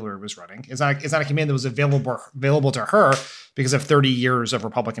campaign that Hillary was running. It's not a campaign that was available to her because of 30 years of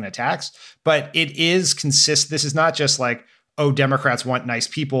Republican attacks. But it is consistent. This is not just like, oh, Democrats want nice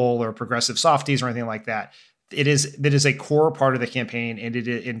people or progressive softies or anything like that. That is a core part of the campaign.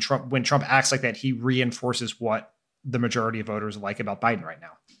 And when Trump acts like that, he reinforces what the majority of voters like about Biden right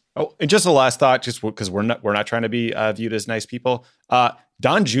now. Oh, and just a last thought, just because we're not trying to be viewed as nice people.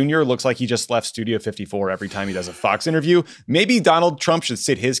 Don Jr. looks like he just left Studio 54 every time he does a Fox interview. Maybe Donald Trump should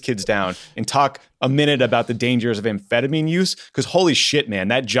sit his kids down and talk a minute about the dangers of amphetamine use, because holy shit, man,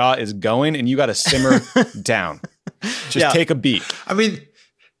 that jaw is going and you got to simmer down. Just take a beat. I mean,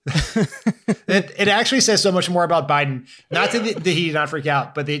 it actually says so much more about Biden. Not that he did not freak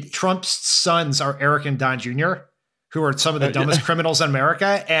out, but Trump's sons are Eric and Don Jr., who are some of the dumbest criminals in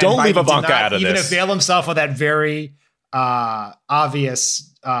America. And don't Biden leave Ivanka out of this. Even this. avail himself of that very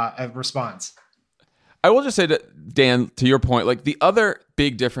obvious response. I will just say that, Dan, to your point, like the other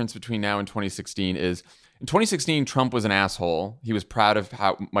big difference between now and 2016 is in 2016, Trump was an asshole. He was proud of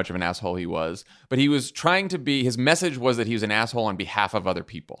how much of an asshole he was, but he was trying to be, his message was that he was an asshole on behalf of other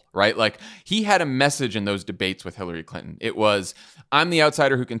people, right? Like he had a message in those debates with Hillary Clinton. It was, I'm the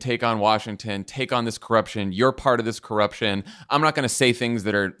outsider who can take on Washington, take on this corruption. You're part of this corruption. I'm not going to say things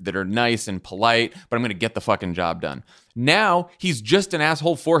that are nice and polite, but I'm going to get the fucking job done. Now he's just an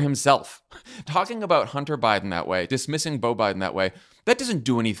asshole for himself. Talking about Hunter Biden that way, dismissing Beau Biden that way, that doesn't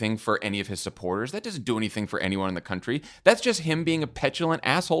do anything for any of his supporters. That doesn't do anything for anyone in the country. That's just him being a petulant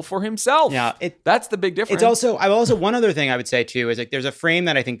asshole for himself. Yeah, that's the big difference. It's also one other thing I would say too is like there's a frame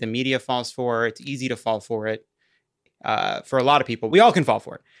that I think the media falls for. It's easy to fall for it for a lot of people. We all can fall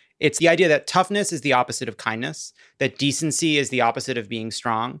for it. It's the idea that toughness is the opposite of kindness, that decency is the opposite of being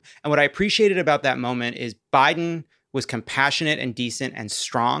strong. And what I appreciated about that moment is Biden was compassionate and decent and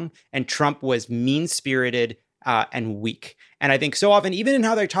strong, and Trump was mean-spirited and weak. And I think so often, even in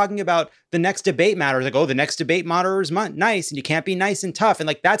how they're talking about the next debate matters, like, oh, the next debate matters nice, and you can't be nice and tough. And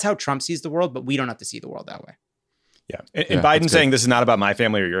like, that's how Trump sees the world, but we don't have to see the world that way. Yeah. And Biden saying this is not about my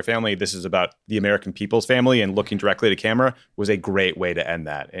family or your family, this is about the American people's family, and looking directly to camera was a great way to end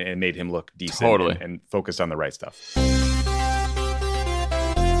that, and made him look decent and focused on the right stuff.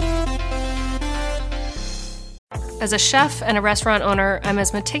 As a chef and a restaurant owner, I'm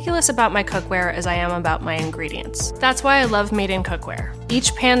as meticulous about my cookware as I am about my ingredients. That's why I love Made in Cookware.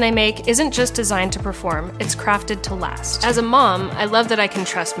 Each pan they make isn't just designed to perform, it's crafted to last. As a mom, I love that I can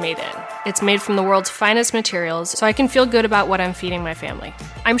trust Made In. It's made from the world's finest materials, so I can feel good about what I'm feeding my family.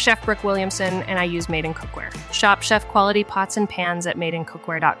 I'm Chef Brooke Williamson, and I use Made in Cookware. Shop chef quality pots and pans at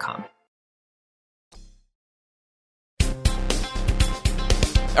madeincookware.com.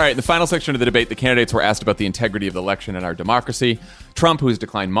 All right, in the final section of the debate, the candidates were asked about the integrity of the election and our democracy. Trump, who has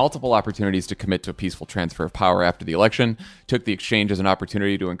declined multiple opportunities to commit to a peaceful transfer of power after the election, took the exchange as an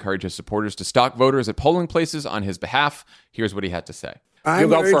opportunity to encourage his supporters to stalk voters at polling places on his behalf. Here's what he had to say.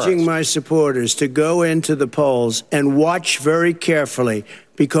 I'm urging my supporters to go into the polls and watch very carefully,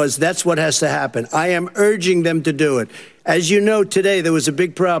 because that's what has to happen. I am urging them to do it. As you know, today there was a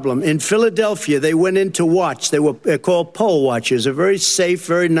big problem. In Philadelphia, they went in to watch. They were called poll watchers, a very safe,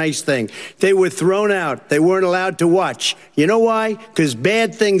 very nice thing. They were thrown out. They weren't allowed to watch. You know why? Because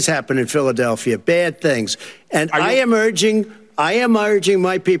bad things happen in Philadelphia, bad things. And I am urging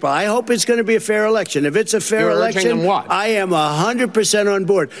my people. I hope it's going to be a fair election. If it's a fair election, I am 100% on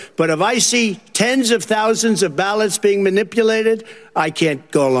board. But if I see tens of thousands of ballots being manipulated, I can't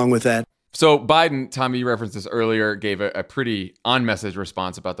go along with that. So Biden, Tommy, you referenced this earlier, gave a pretty on-message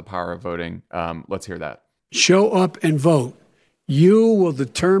response about the power of voting. Let's hear that. Show up and vote. You will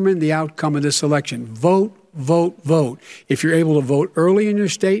determine the outcome of this election. Vote, vote, vote. If you're able to vote early in your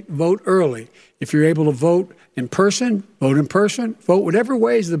state, vote early. If you're able to vote in person, vote in person. Vote whatever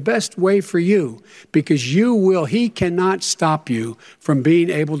way is the best way for you, because he cannot stop you from being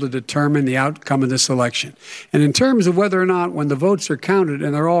able to determine the outcome of this election. And in terms of whether or not, when the votes are counted,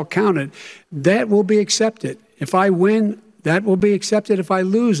 and they're all counted, that will be accepted. If I win, that will be accepted. If I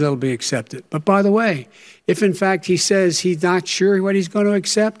lose, that'll be accepted. But by the way, if in fact he says he's not sure what he's going to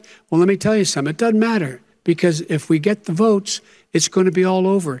accept, well, let me tell you something. It doesn't matter, because if we get the votes, it's going to be all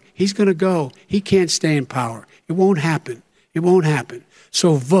over. He's going to go. He can't stay in power. It won't happen. It won't happen.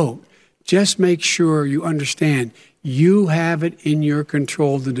 So vote. Just make sure you understand you have it in your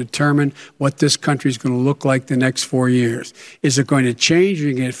control to determine what this country is going to look like the next 4 years. Is it going to change, or are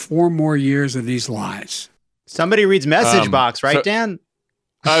you going to get 4 more years of these lies? Somebody reads message box, right, Dan?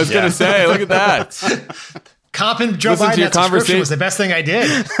 I was going to say, look at that. Comping Joe Biden at subscription was the best thing I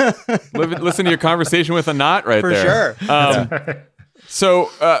did. Listen to your conversation with a knot right there. For sure.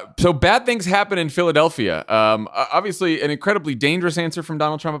 So bad things happen in Philadelphia. Obviously, an incredibly dangerous answer from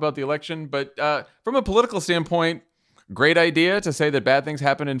Donald Trump about the election. But from a political standpoint, great idea to say that bad things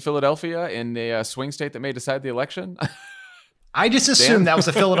happen in Philadelphia, in a swing state that may decide the election. I just assumed that was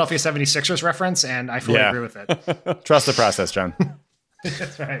a Philadelphia 76ers reference, and I fully agree with it. Trust the process, John.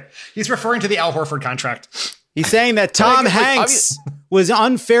 That's right. He's referring to the Al Horford contract. He's saying that Tom Hanks was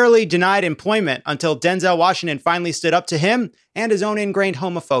unfairly denied employment until Denzel Washington finally stood up to him and his own ingrained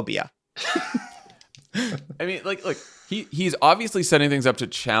homophobia. I mean, look, he's obviously setting things up to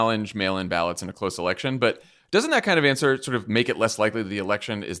challenge mail-in ballots in a close election, but doesn't that kind of answer sort of make it less likely that the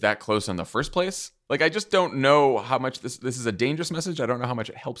election is that close in the first place? Like, I just don't know how much this is a dangerous message. I don't know how much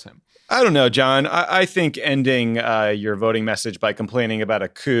it helps him. I don't know, John. I think ending your voting message by complaining about a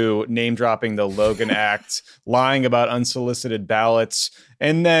coup, name-dropping the Logan Act, lying about unsolicited ballots,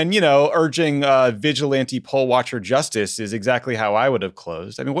 and then, urging vigilante poll watcher justice is exactly how I would have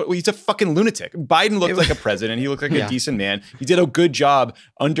closed. I mean, he's a fucking lunatic. Biden looked like a president. He looked like a decent man. He did a good job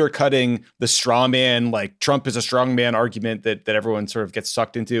undercutting the straw man, like Trump is a strong man argument that everyone sort of gets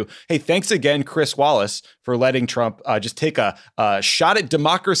sucked into. Hey, thanks again, Chris Wallace, for letting Trump just take a shot at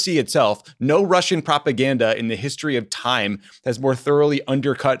democracy itself. No Russian propaganda in the history of time has more thoroughly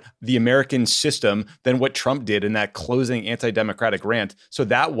undercut the American system than what Trump did in that closing anti-democratic rant. So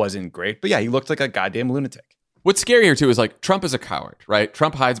that wasn't great. But yeah, he looked like a goddamn lunatic. What's scary here, too, is like Trump is a coward, right?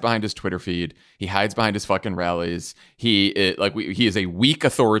 Trump hides behind his Twitter feed. He hides behind his fucking rallies. He is a weak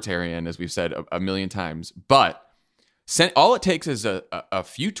authoritarian, as we've said a million times. But all it takes is a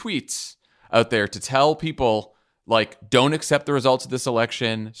few tweets out there to tell people, like, don't accept the results of this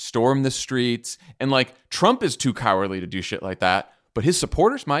election, storm the streets. And like, Trump is too cowardly to do shit like that, but his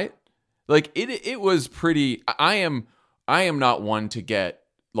supporters might. Like, it was pretty. I am not one to get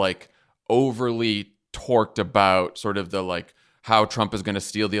like overly torqued about sort of the like how Trump is going to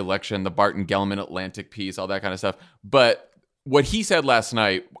steal the election, the Barton Gellman Atlantic piece, all that kind of stuff. But what he said last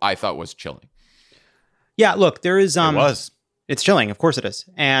night, I thought was chilling. Yeah, look, there is... It was. It's chilling, of course it is.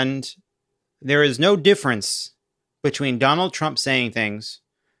 And there is no difference between Donald Trump saying things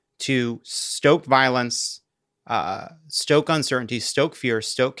to stoke violence, stoke uncertainty, stoke fear,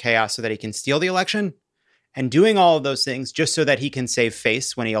 stoke chaos so that he can steal the election, and doing all of those things just so that he can save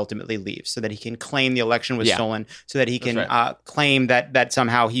face when he ultimately leaves, so that he can claim the election was stolen, so that he can claim that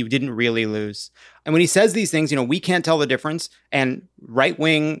somehow he didn't really lose. And when he says these things, we can't tell the difference. And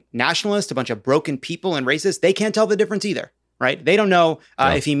right-wing nationalists, a bunch of broken people and racists, they can't tell the difference either. Right? They don't know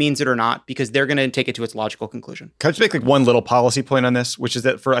if he means it or not, because they're going to take it to its logical conclusion. Can I just make one little policy point on this, which is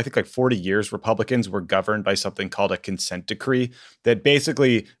that for, I think, 40 years, Republicans were governed by something called a consent decree that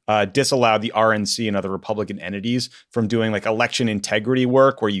basically disallowed the RNC and other Republican entities from doing election integrity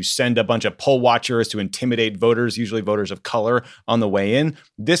work, where you send a bunch of poll watchers to intimidate voters, usually voters of color, on the way in.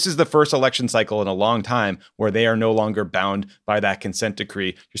 This is the first election cycle in a long time where they are no longer bound by that consent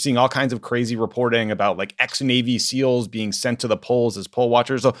decree. You're seeing all kinds of crazy reporting about ex-Navy SEALs being sent to the polls as poll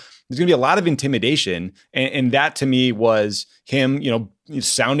watchers. So there's going to be a lot of intimidation. And that to me was him,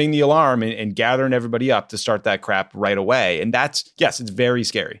 sounding the alarm and gathering everybody up to start that crap right away. And that's, yes, it's very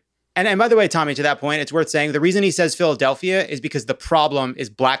scary. And by the way, Tommy, to that point, it's worth saying the reason he says Philadelphia is because the problem is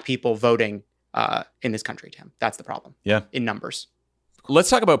black people voting in this country, Tim. That's the problem. Yeah. In numbers.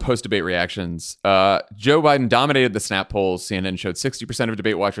 Let's talk about post-debate reactions. Joe Biden dominated the Snap polls. CNN showed 60% of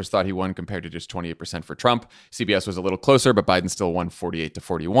debate watchers thought he won, compared to just 28% for Trump. CBS was a little closer, but Biden still won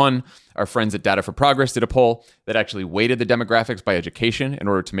 48-41. Our friends at Data for Progress did a poll that actually weighted the demographics by education in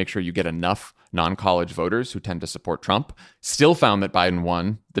order to make sure you get enough non-college voters who tend to support Trump. Still found that Biden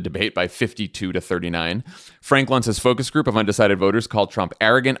won the debate by 52-39. Frank Luntz's focus group of undecided voters called Trump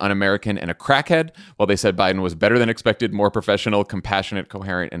arrogant, un-American, and a crackhead, while they said Biden was better than expected, more professional, compassionate,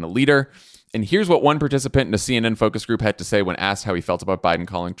 coherent, and a leader. And here's what one participant in a CNN focus group had to say when asked how he felt about Biden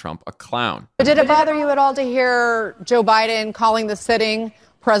calling Trump a clown. Did it bother you at all to hear Joe Biden calling the sitting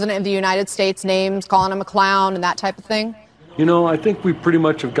president of the United States names, calling him a clown and that type of thing? I think we pretty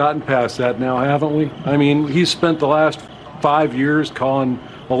much have gotten past that now, haven't we? I mean, he's spent the last 5 years calling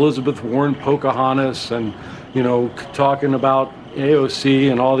Elizabeth Warren Pocahontas and, talking about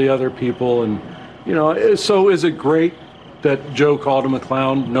AOC and all the other people. And, so is it great that Joe called him a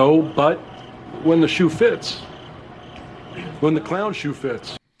clown? No, but when the shoe fits, when the clown shoe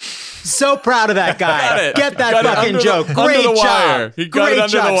fits. So proud of that guy. Get that fucking joke. Great job. He got it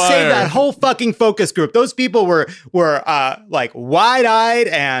under the wire. Save that whole fucking focus group. Those people were wide-eyed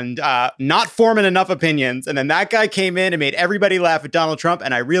and not forming enough opinions. And then that guy came in and made everybody laugh at Donald Trump,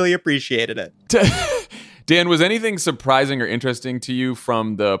 and I really appreciated it. Dan, was anything surprising or interesting to you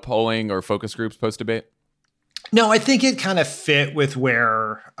from the polling or focus groups post-debate? No, I think it kind of fit with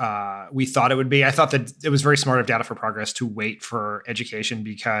where we thought it would be. I thought that it was very smart of Data for Progress to wait for education,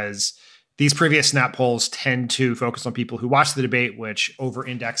 because these previous Snap polls tend to focus on people who watch the debate, which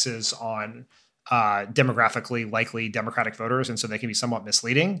over-indexes on demographically likely Democratic voters, and so they can be somewhat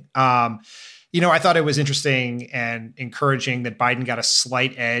misleading. I thought it was interesting and encouraging that Biden got a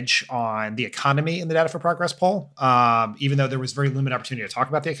slight edge on the economy in the Data for Progress poll, even though there was very limited opportunity to talk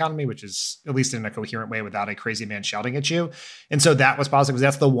about the economy, which is at least in a coherent way without a crazy man shouting at you. And so that was positive, because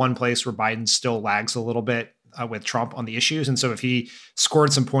that's the one place where Biden still lags a little bit with Trump on the issues. And so if he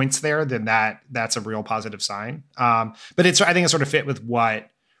scored some points there, then that's a real positive sign. But I think it sort of fit with what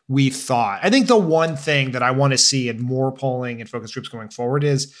we thought. I think the one thing that I want to see in more polling and focus groups going forward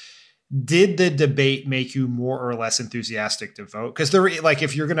is, did the debate make you more or less enthusiastic to vote? Because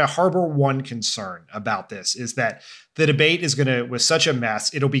if you're going to harbor one concern about this, is that the debate was such a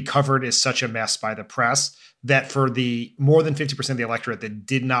mess, it'll be covered as such a mess by the press, that for the more than 50% of the electorate that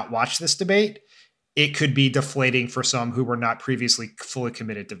did not watch this debate, it could be deflating for some who were not previously fully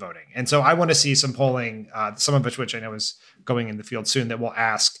committed to voting. And so I want to see some polling, some of which I know is going in the field soon, that will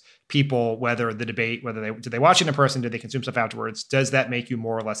ask people whether the debate, did they watch it in person, did they consume stuff afterwards, does that make you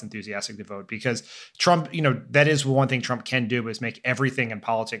more or less enthusiastic to vote? Because Trump, that is one thing Trump can do, is make everything in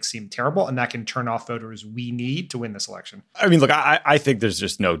politics seem terrible, and that can turn off voters we need to win this election. I mean, look, I think there's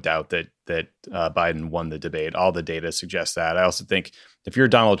just no doubt that Biden won the debate. All the data suggests that. I also think if you're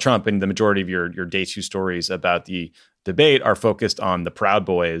Donald Trump and the majority of your day two stories about the debate are focused on the Proud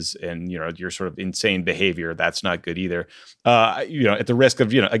Boys and, your sort of insane behavior, that's not good either. At the risk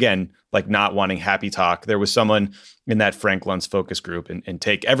of, again, not wanting happy talk, there was someone in that Frank Luntz focus group, and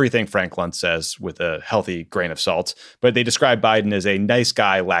take everything Frank Luntz says with a healthy grain of salt, but they described Biden as a nice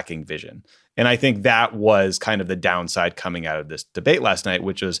guy lacking vision. And I think that was kind of the downside coming out of this debate last night,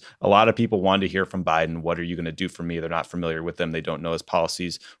 which is a lot of people wanted to hear from Biden. What are you going to do for me? They're not familiar with them. They don't know his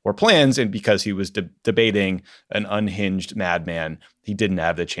policies or plans. And because he was debating an unhinged madman, he didn't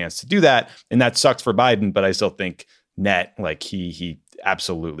have the chance to do that. And that sucks for Biden. But I still think net, like he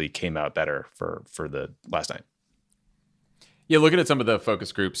absolutely came out better for the last night. Yeah, looking at some of the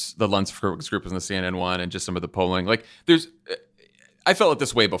focus groups, the Luntz focus group was in the CNN one, and just some of the polling, like I felt it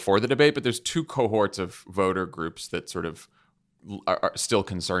this way before the debate, but there's two cohorts of voter groups that sort of are still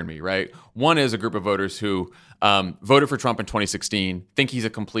concern me, right? One is a group of voters who voted for Trump in 2016, think he's a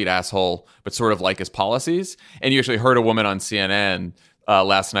complete asshole, but sort of like his policies. And you actually heard a woman on CNN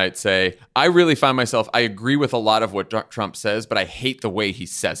last night say, I really find myself, I agree with a lot of what Trump says, but I hate the way he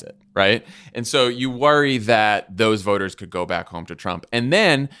says it, right? And so you worry that those voters could go back home to Trump. And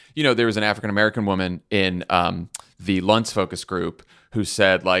then, there was an African-American woman in the Luntz focus group who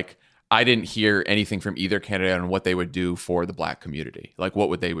said, like, I didn't hear anything from either candidate on what they would do for the black community. Like, what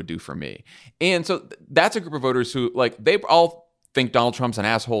would they would do for me? And so that's a group of voters who, like, they all think Donald Trump's an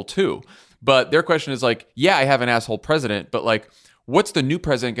asshole too. But their question is like, yeah, I have an asshole president, but like, what's the new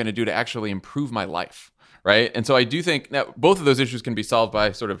president going to do to actually improve my life? Right. And so I do think that both of those issues can be solved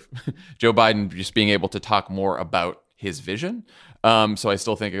by sort of Joe Biden just being able to talk more about his vision. So I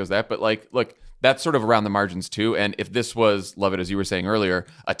still think it was that. But like, look, that's sort of around the margins too. And if this was, Lovett, as you were saying earlier,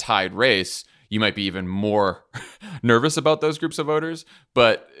 a tied race, you might be even more nervous about those groups of voters.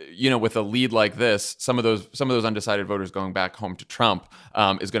 But, with a lead like this, some of those undecided voters going back home to Trump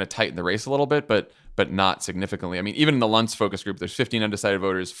is going to tighten the race a little bit, but not significantly. I mean, even in the Luntz focus group, there's 15 undecided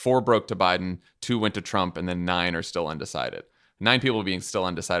voters, 4 broke to Biden, 2 went to Trump, and then 9 are still undecided. 9 people being still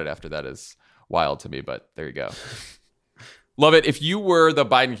undecided after that is wild to me, but there you go. Lovett, if you were the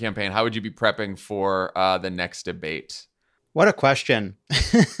Biden campaign, how would you be prepping for the next debate? What a question.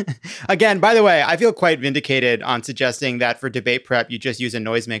 Again, by the way, I feel quite vindicated on suggesting that for debate prep, you just use a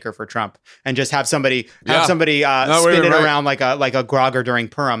noisemaker for Trump and just have somebody spin it around like a grogger during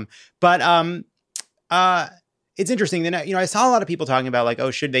Purim. But it's interesting that, I saw a lot of people talking about like,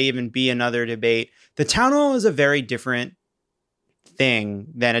 oh, should they even be another debate? The town hall is a very different thing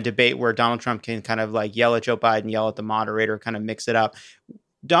than a debate where Donald Trump can kind of like yell at Joe Biden, yell at the moderator, kind of mix it up.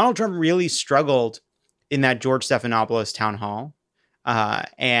 Donald Trump really struggled in that George Stephanopoulos town hall.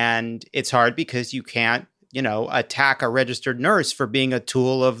 And it's hard because you can't, attack a registered nurse for being a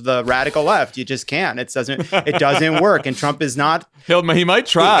tool of the radical left. You just can't. It doesn't work. And Trump is not. He might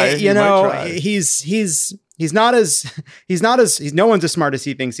try. He's not as no one's as smart as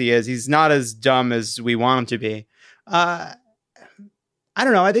he thinks he is. He's not as dumb as we want him to be. I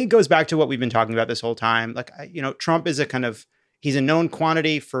don't know. I think it goes back to what we've been talking about this whole time. Like, Trump is he's a known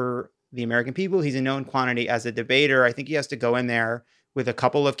quantity for the American people. He's a known quantity as a debater. I think he has to go in there with a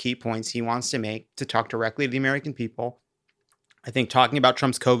couple of key points he wants to make to talk directly to the American people. I think talking about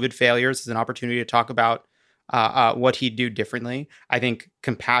Trump's COVID failures is an opportunity to talk about what he'd do differently. I think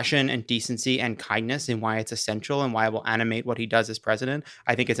compassion and decency and kindness and why it's essential and why it will animate what he does as president.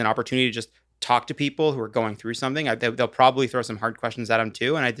 I think it's an opportunity to just talk to people who are going through something. They'll probably throw some hard questions at him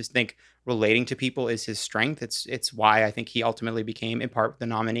too. And I just think relating to people is his strength. It's why I think he ultimately became in part the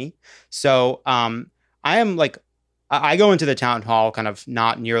nominee. So I go into the town hall kind of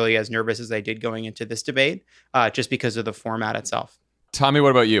not nearly as nervous as I did going into this debate, just because of the format itself. Tommy,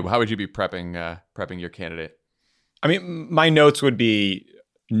 what about you? How would you be prepping your candidate? I mean, my notes would be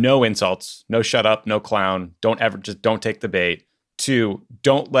no insults, no shut up, no clown. Don't take the bait. 2,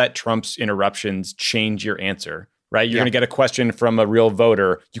 don't let Trump's interruptions change your answer, right? You're going to get a question from a real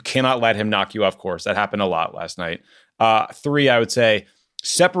voter. You cannot let him knock you off course. That happened a lot last night. 3, I would say,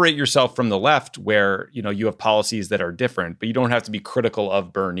 separate yourself from the left where, you have policies that are different, but you don't have to be critical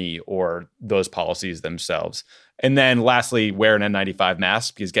of Bernie or those policies themselves. And then lastly, wear an N95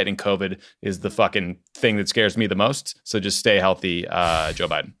 mask because getting COVID is the fucking thing that scares me the most. So just stay healthy, Joe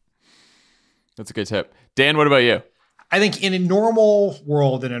Biden. That's a good tip. Dan, what about you? I think in a normal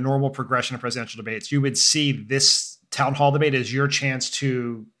world, in a normal progression of presidential debates, you would see this town hall debate as your chance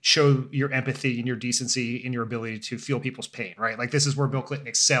to show your empathy and your decency and your ability to feel people's pain, right? Like this is where Bill Clinton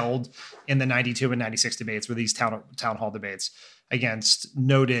excelled in the 92 and 96 debates, were these town hall debates against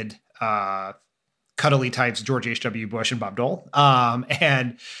noted cuddly types, George H.W. Bush and Bob Dole.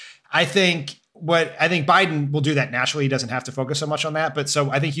 And I think Biden will do that naturally. He doesn't have to focus so much on that. But so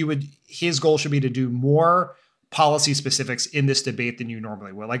I think his goal should be to do more policy specifics in this debate than you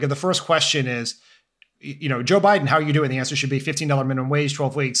normally will. Like if the first question is, Joe Biden, how are you doing? The answer should be $15 minimum wage,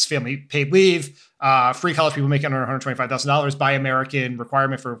 12 weeks, family paid leave, free college people making under $125,000, buy American,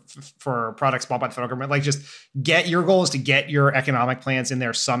 requirement for products bought by the federal government. Like, just your goal is to get your economic plans in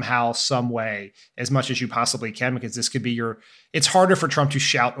there somehow, some way, as much as you possibly can, because this could be it's harder for Trump to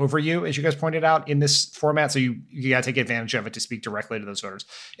shout over you, as you guys pointed out, in this format. So you got to take advantage of it to speak directly to those voters.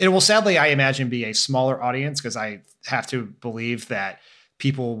 It will sadly, I imagine, be a smaller audience, because I have to believe that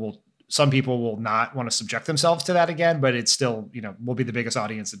some people will not want to subject themselves to that again, but it's still, will be the biggest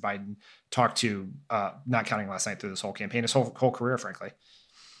audience that Biden talked to, not counting last night, through this whole campaign, his whole career, frankly.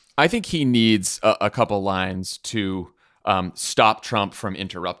 I think he needs a couple lines to stop Trump from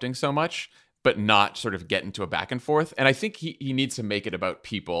interrupting so much, but not sort of get into a back and forth. And I think he needs to make it about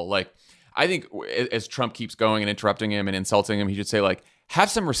people. Like, I think as Trump keeps going and interrupting him and insulting him, he should say, like, have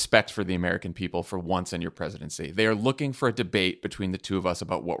some respect for the American people for once in your presidency. They are looking for a debate between the two of us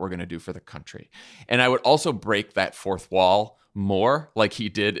about what we're going to do for the country. And I would also break that fourth wall more, like he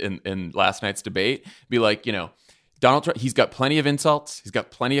did in last night's debate. Be like, Donald Trump, he's got plenty of insults. He's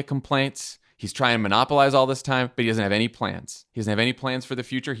got plenty of complaints. He's trying to monopolize all this time, but he doesn't have any plans. He doesn't have any plans for the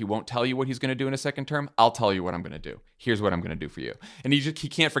future. He won't tell you what he's going to do in a second term. I'll tell you what I'm going to do. Here's what I'm going to do for you. And he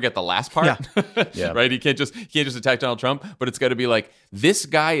can't forget the last part, right? He can't just attack Donald Trump, but it's got to be like, this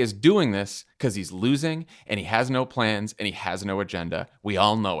guy is doing this because he's losing and he has no plans and he has no agenda. We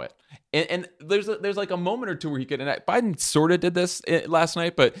all know it. And there's like a moment or two where he could, and Biden sort of did this last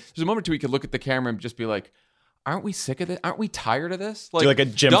night, but there's a moment or two he could look at the camera and just be like, aren't we sick of this? Aren't we tired of this? Do like a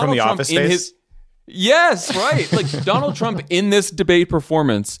Jim Donald from The Trump Office face? Yes, right. Like, Donald Trump in this debate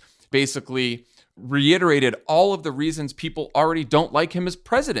performance basically reiterated all of the reasons people already don't like him as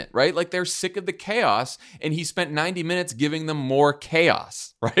president, right? Like, they're sick of the chaos, and he spent 90 minutes giving them more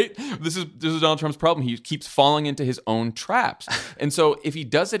chaos, right? This is Donald Trump's problem. He keeps falling into his own traps. And so if he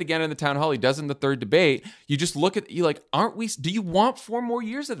does it again in the town hall, he does it in the third debate, you just look at, you like, do you want 4 more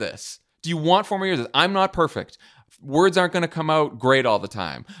years of this? Do you want 4 more years? I'm not perfect. Words aren't going to come out great all the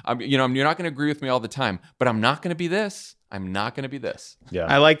time. You're not going to agree with me all the time, but I'm not going to be this. I'm not going to be this. Yeah.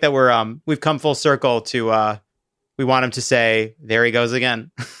 I like that we've come full circle to, we want him to say, there he goes again.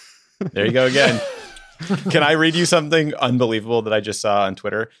 There you go again. Can I read you something unbelievable that I just saw on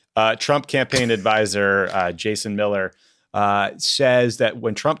Twitter? Trump campaign advisor, Jason Miller, says that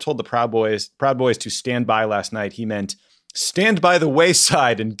when Trump told the Proud Boys to stand by last night, he meant stand by the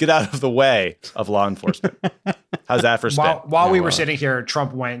wayside and get out of the way of law enforcement. How's that for spin? While we were sitting here,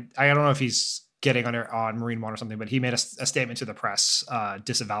 Trump went, I don't know if he's getting on Marine One or something, but he made a statement to the press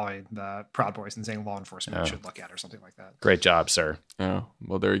disavowing the Proud Boys and saying law enforcement should look at it or something like that. Great job, sir. Oh,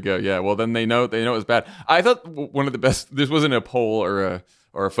 well, there you go. Yeah, well, then they know it was bad. I thought one of the best, this wasn't a poll or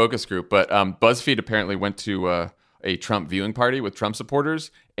a focus group, but BuzzFeed apparently went to a Trump viewing party with Trump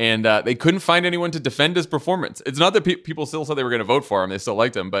supporters, and they couldn't find anyone to defend his performance. It's not that people still said they were going to vote for him. They still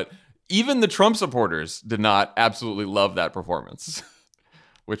liked him, but even the Trump supporters did not absolutely love that performance,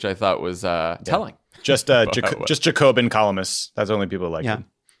 which I thought was telling. Just Jacobin columnists. That's the only people who liked him.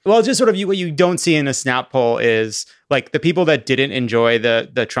 Well, just sort of what you don't see in a Snap poll is like the people that didn't enjoy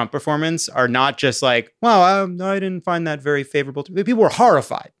the Trump performance are not just like, well, I didn't find that very favorable. People were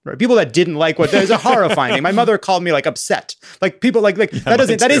horrified. Right? People that didn't like what there's a horrifying thing. My mother called me like upset. Like people like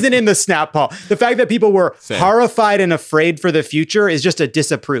that isn't in the Snap poll. The fact that people were horrified and afraid for the future is just a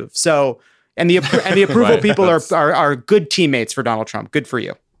disapprove. So and the approval people are good teammates for Donald Trump. Good for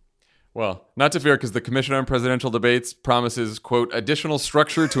you. Well, not to fear, because the Commission on Presidential Debates promises, quote, additional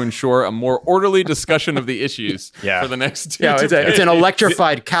structure to ensure a more orderly discussion of the issues for the next 2 debates. It's an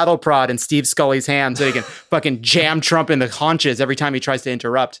electrified cattle prod in Steve Scully's hands so he can fucking jam Trump in the haunches every time he tries to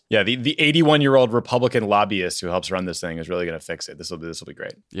interrupt. Yeah, the 81-year-old Republican lobbyist who helps run this thing is really going to fix it. This will be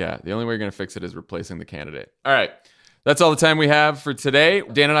great. Yeah, the only way you're going to fix it is replacing the candidate. All right. That's all the time we have for today.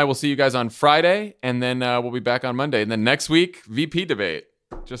 Dan and I will see you guys on Friday, and then we'll be back on Monday. And then next week, VP debate.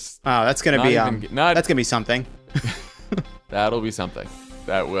 That's gonna be that's gonna be something. That'll be something.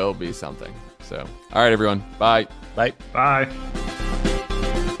 That will be something. So, all right, everyone. Bye. Bye. Bye.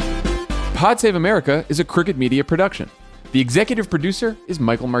 Pod Save America is a Crooked Media production. The executive producer is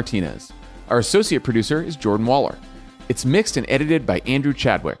Michael Martinez. Our associate producer is Jordan Waller. It's mixed and edited by Andrew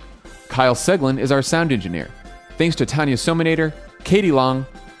Chadwick. Kyle Seglin is our sound engineer. Thanks to Tanya Sominator, Katie Long,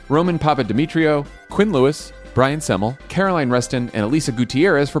 Roman Papadimitriou, Quinn Lewis, Brian Semmel, Caroline Reston, and Elisa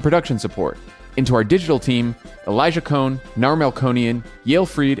Gutierrez for production support. And to our digital team, Elijah Cohn, Nar Melkonian, Yale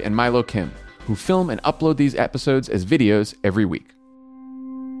Freed, and Milo Kim, who film and upload these episodes as videos every week.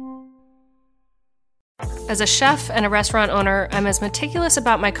 As a chef and a restaurant owner, I'm as meticulous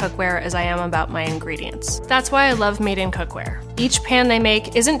about my cookware as I am about my ingredients. That's why I love Made in Cookware. Each pan they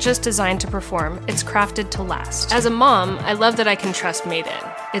make isn't just designed to perform, it's crafted to last. As a mom, I love that I can trust Made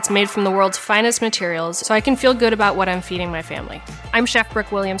in. It's made from the world's finest materials, so I can feel good about what I'm feeding my family. I'm Chef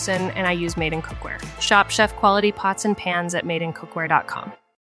Brooke Williamson, and I use Made in Cookware. Shop chef quality pots and pans at madeincookware.com.